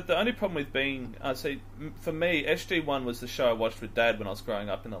 see, the only problem with being... for me, SG-1 was the show I watched with Dad when I was growing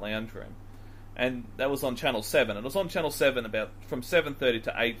up in the lounge room. And that was on Channel 7. And it was on Channel 7 about from 7:30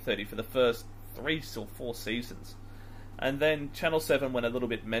 to 8:30 for the first 3 or 4 seasons. And then Channel 7 went a little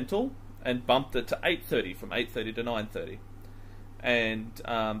bit mental and bumped it to 8:30, from 8:30 to 9:30. And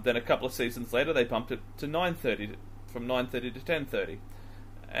then a couple of seasons later, they bumped it to 9:30, from 9:30 to 10:30.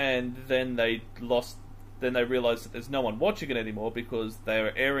 And then they realised that there's no one watching it anymore because they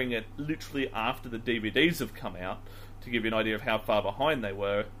were airing it literally after the DVDs have come out, to give you an idea of how far behind they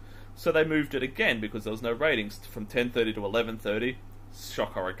were. So they moved it again because there was no ratings, from 10:30 to 11:30.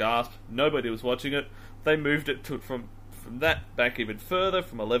 Shock, horror, gasp. Nobody was watching it. They moved it to from that back even further,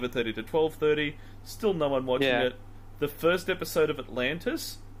 from 11:30 to 12:30. Still no one watching it. The first episode of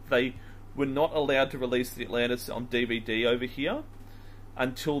Atlantis, they were not allowed to release the Atlantis on DVD over here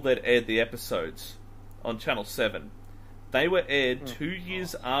until they'd aired the episodes on Channel 7. They were aired 2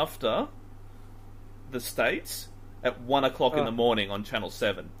 years after the States at 1 o'clock in the morning on Channel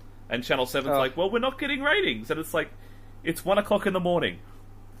 7. And Channel 7's like, well, we're not getting ratings. And it's like, it's 1 o'clock in the morning.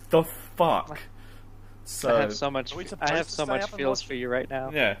 The fuck? So, I have so much feels for you right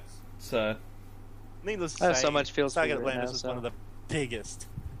now. Yeah, so... Needless to I have say, so much feels for Stargate you right Atlantis now, is so. one of the biggest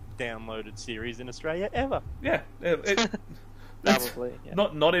downloaded series in Australia ever. Yeah, Probably. Yeah.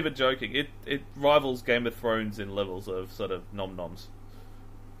 Not even joking. It rivals Game of Thrones in levels of sort of nom-noms.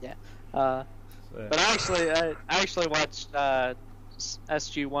 Yeah. But I actually watched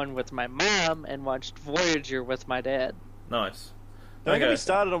SG-1 with my mom and watched Voyager with my dad. Nice. Don't get me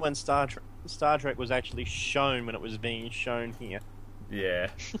started on when Star Trek was actually shown when it was being shown here. Yeah.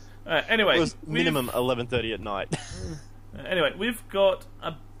 Anyway, it was minimum 11:30 at night. Anyway, we've got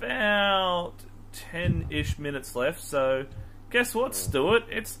about 10-ish minutes left, so guess what, Stuart?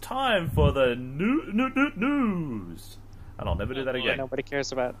 It's time for the news. And I'll never do that again. Nobody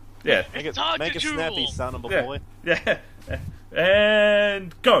cares about. Yeah. Make it snappy, son of a boy. Yeah.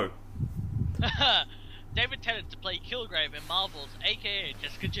 And go. David Tennant to play Kilgrave in Marvel's, aka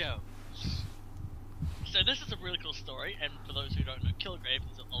Jessica Jones. So this is a really cool story, and for those who don't know Kilgrave,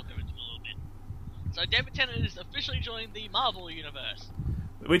 I'll go into a little bit. So David Tennant is officially joining the Marvel universe,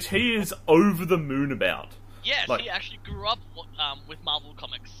 which he is over the moon about. Yes, Like- he actually grew up with Marvel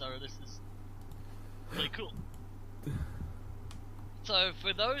Comics, so this is really cool. So,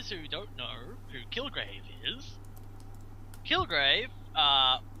 for those who don't know who Kilgrave is, Kilgrave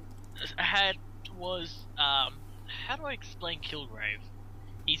how do I explain Kilgrave?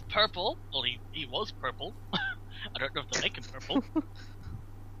 He's purple. Well, he was purple. I don't know if they make him purple.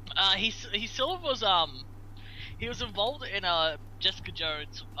 He sort of was he was involved in Jessica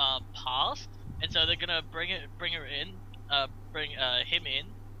Jones' past, and so they're gonna bring him in,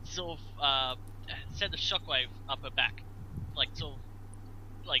 sort of send a shockwave up her back, like sort of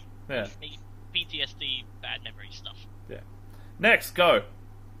like Yeah. PTSD, bad memory stuff. Yeah. Next, go.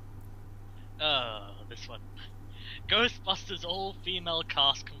 This one. Ghostbusters all-female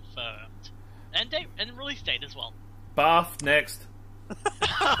cast confirmed, and release date as well. Bath, next. You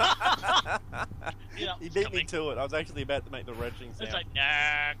know, He it's beat me coming. to it. I was actually about to make the retching sound. It's like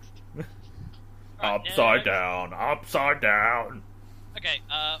next. Right, Upside next. down, upside down. Okay.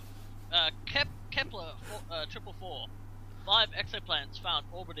 Kepler 444. 5 exoplanets found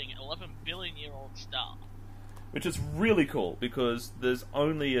orbiting an 11 billion-year-old star. Which is really cool, because there's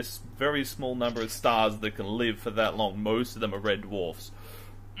only a very small number of stars that can live for that long. Most of them are red dwarfs.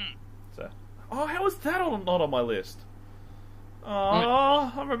 So, how is that not on my list? Oh,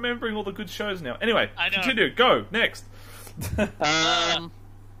 I'm remembering all the good shows now. Anyway, I know. continue. Go, next.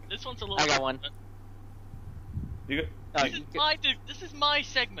 This one's a little. I got one. You This is my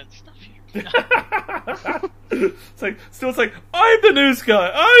segment. Stuff you. it's like, I'm the news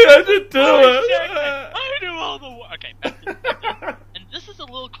guy. I had to do it. I do all the work. Okay, back to and this is a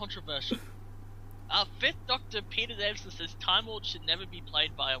little controversial. Fifth Doctor Peter Davison says Time Lord should never be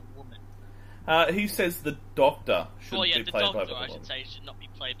played by a woman. He says the Doctor should Well, yeah, be the played Doctor, by I a should say, should not be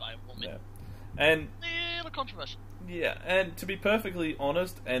played by a woman. Yeah. And Little controversial. yeah, and to be perfectly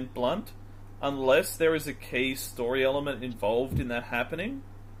honest and blunt, unless there is a key story element involved in that happening,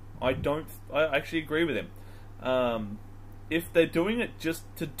 I actually agree with him. If they're doing it just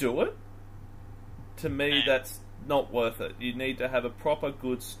to do it, to me that's not worth it. You need to have a proper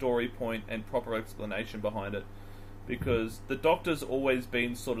good story point and proper explanation behind it, because the Doctor's always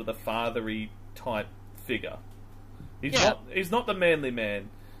been sort of the fathery type figure. He's not the manly man.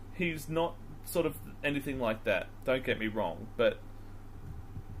 He's not sort of anything like that. Don't get me wrong, but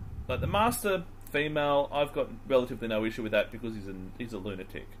like the Master female, I've got relatively no issue with that because he's a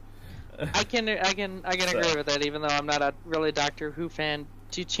lunatic. I can agree with that, even though I'm not a really Doctor Who fan.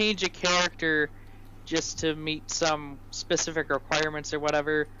 To change a character just to meet some specific requirements or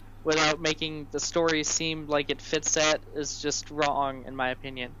whatever, without making the story seem like it fits that, is just wrong, in my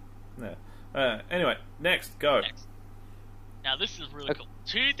opinion. Yeah. Anyway, next, go. Next. Now this is really cool.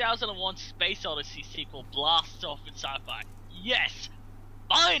 2001 Space Odyssey sequel blasts off in Sci-Fi. Yes!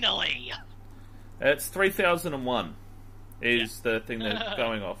 Finally! It's 3001 is the thing they're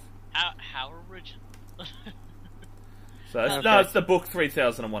going off. How original. So it's the book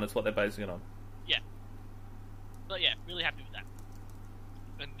 3001. It's what they're basing it on. Yeah. But yeah, really happy with that.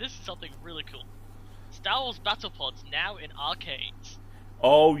 And this is something really cool. Star Wars Battle Pods now in arcades.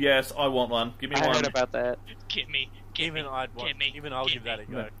 Oh yes, I want one. Give me I one. heard about that. Even I'll give that a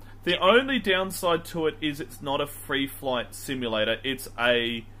go. The only downside to it is it's not a free flight simulator. It's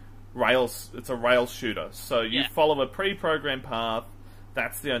a rail shooter. So you follow a pre-programmed path.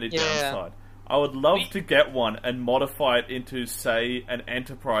 That's the only downside. I would love to get one and modify it into, say, an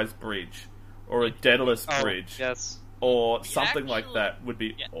Enterprise bridge or a Daedalus bridge. Yes. Or something like that would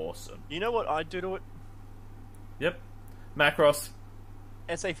be awesome. You know what I'd do to it? Yep. Macross.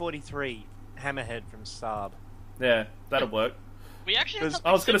 SA-43 Hammerhead from Saab. Yeah, that'll work. We actually have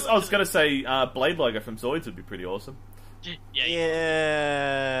I was gonna say Blade Logo from Zoids would be pretty awesome.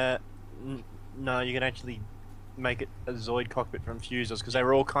 Yeah. No, you can actually make it a Zoid cockpit from Fusers because they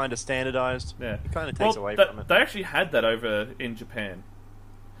were all kind of standardized. Yeah, it kind of takes away from it. They actually had that over in Japan.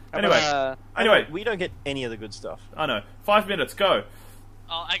 Anyway, we don't get any of the good stuff. I know. 5 minutes, go.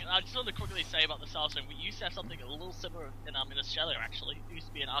 I just want to quickly say about the Star Wars thing. We used to have something a little similar in Australia. Actually, it used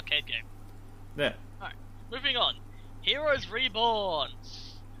to be an arcade game. Yeah. All right, moving on. Heroes Reborn.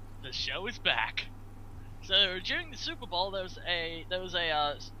 The show is back. So during the Super Bowl, there was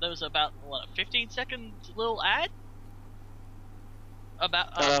about a 15-second little ad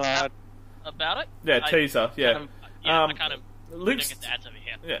about it. Yeah, teaser. Yeah. I kind of links. don't get the ads over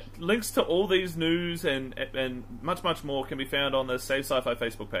here. Yeah, links to all these news and much more can be found on the Save Sci-Fi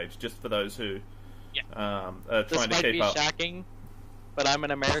Facebook page. Just for those who are trying to keep up. This might be shocking, but I'm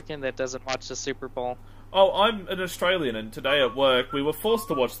an American that doesn't watch the Super Bowl. Oh, I'm an Australian, and today at work we were forced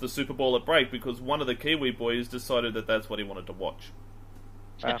to watch the Super Bowl at break because one of the Kiwi boys decided that that's what he wanted to watch.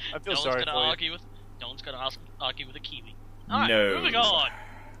 I feel sorry for you. No one's one's going to argue with a Kiwi. Alright, No. moving on.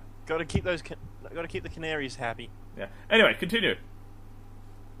 Got to keep those. Got to keep the canaries happy. Yeah. Anyway, continue.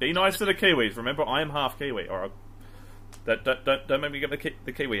 Be nice to the Kiwis. Remember, I am half Kiwi. Or don't make me get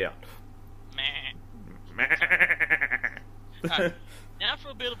the Kiwi out. Meh. Alright, now for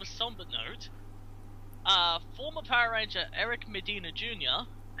a bit of a somber note. Former Power Ranger Eric Medina Jr.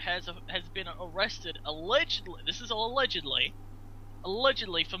 has been arrested allegedly. This is all allegedly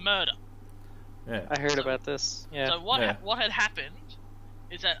for murder. Yeah. I heard about this. Yeah. So what had happened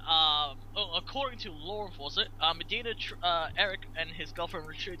is that, according to law enforcement, Eric and his girlfriend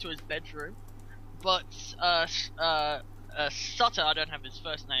retreated to his bedroom, but Sutter, I don't have his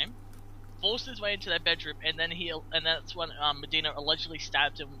first name, forced his way into their bedroom, and that's when Medina allegedly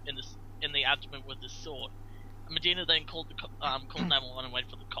stabbed him in the abdomen with his sword. Medina then called 911 and waited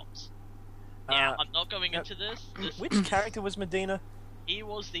for the cops. Now, I'm not going into this. Which character was Medina? He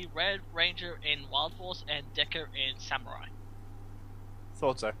was the Red Ranger in Wild Force and Decker in Samurai.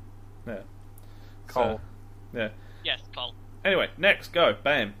 Thought so. Yeah. Cole. So, yeah. Yes, Cole. Anyway, next, go.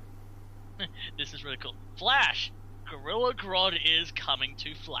 Bam. This is really cool. Flash! Gorilla Grodd is coming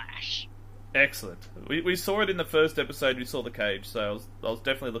to Flash. Excellent. We saw it in the first episode. We saw the cage, so I was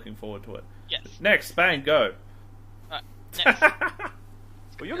definitely looking forward to it. Yes. Next, bang, go. Alright, next.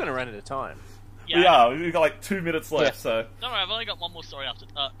 Well, you're going to run out of time. Yeah. We are. We've got like 2 minutes left, so... Don't worry, I've only got one more story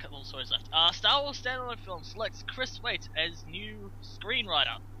couple more stories left. Star Wars standalone film selects Chris Waits as new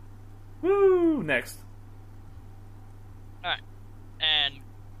screenwriter. Woo! Next. Alright. And,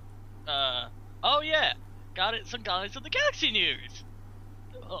 oh yeah! Some Guardians of the Galaxy news!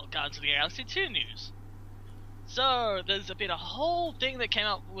 Oh, Guardians of the Galaxy 2 news. So, there's been a whole thing that came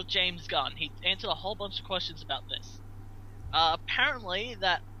out with James Gunn. He answered a whole bunch of questions about this. Apparently,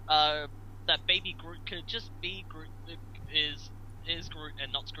 that Baby Groot could just be Groot, is Groot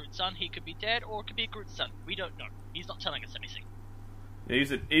and not Groot's son. He could be dead, or it could be Groot's son. We don't know. He's not telling us anything.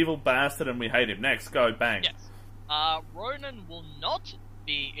 He's an evil bastard and we hate him. Next, go, bang. Yes. Ronan will not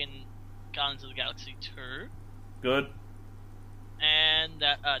be in Guardians of the Galaxy 2. Good. And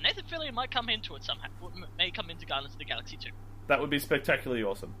that Nathan Fillion might come into it somehow. May come into Guardians of the Galaxy 2. That would be spectacularly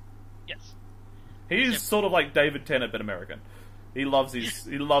awesome. Yes. He's sort of like David Tennant, but American. He loves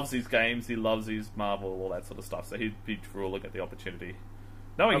his games. He loves his Marvel, all that sort of stuff. So he'd be drooling at the opportunity.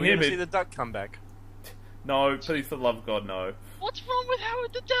 Knowing Are we him, going to see the duck come back? No, please, for the love of God, no. What's wrong with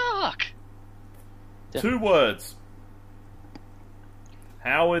Howard the Duck? Yeah. 2 words.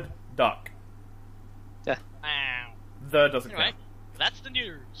 Howard Duck. Yeah. Wow. The doesn't Anyway, count. that's the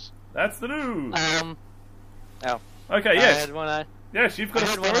news. That's the news. Oh. Okay, yes. I had one. Yes, you've got I a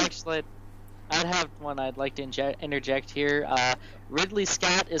had story. one actually. I'd have one I'd like to interject here. Ridley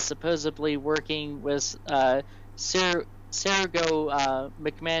Scott is supposedly working with Sergio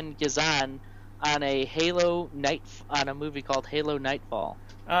McMahon-Gazan on a movie called Halo Nightfall.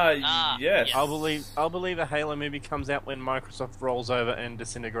 Yes. yes. I'll believe a Halo movie comes out when Microsoft rolls over and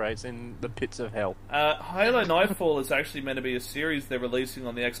disintegrates in the pits of hell. Halo Nightfall is actually meant to be a series they're releasing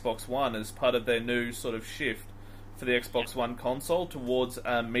on the Xbox One as part of their new sort of shift for the Xbox One console towards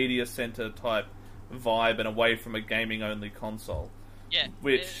a media center type vibe and away from a gaming only console. Yeah.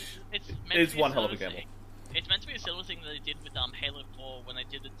 Which it's is one hell of a gamble. It's meant to be a similar thing that they did with Halo 4 when they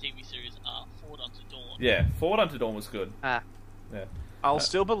did the TV series Forward Unto Dawn. Yeah, Forward Unto Dawn was good. Yeah. I'll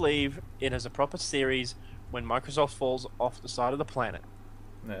still believe it as a proper series when Microsoft falls off the side of the planet.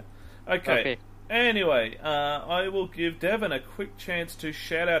 Yeah. Okay. Anyway, I will give Devon a quick chance to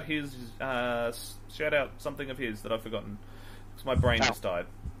shout out something of his that I've forgotten because my brain just died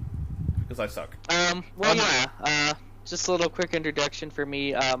because I suck. Just a little quick introduction for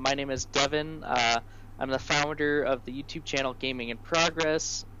me. My name is Devon. I'm the founder of the YouTube channel Gaming in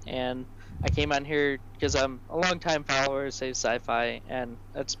Progress, and I came on here because I'm a long-time follower of Sci-Fi, and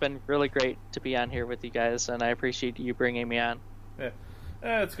it's been really great to be on here with you guys, and I appreciate you bringing me on. Yeah.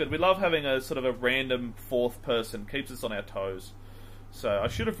 It's good. We love having a sort of a random fourth person. Keeps us on our toes. So I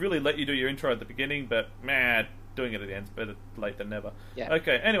should have really let you do your intro at the beginning, but doing it at the end's better late than never. Yeah.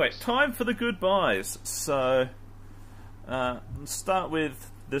 Okay, anyway, time for the goodbyes. So, let's start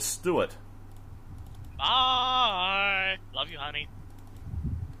with the Stuart. Bye! Love you, honey.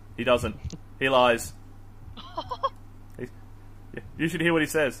 He doesn't. He lies. You should hear what he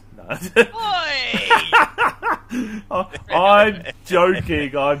says. No. I'm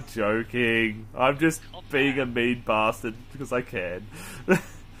joking. I'm just being a mean bastard because I can.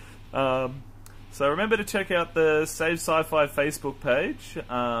 So remember to check out the Save Sci-Fi Facebook page.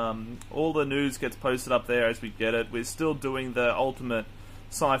 All the news gets posted up there as we get it. We're still doing the ultimate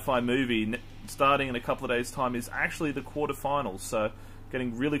sci-fi movie. Starting in a couple of days' time is actually the quarterfinals. So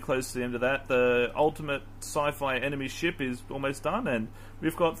getting really close to the end of that. The ultimate sci-fi enemy ship is almost done, and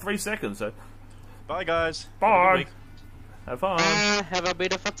we've got 3 seconds. So, Bye, guys. bye. Have a good week. Have fun. Have a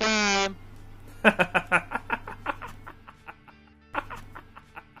beautiful time.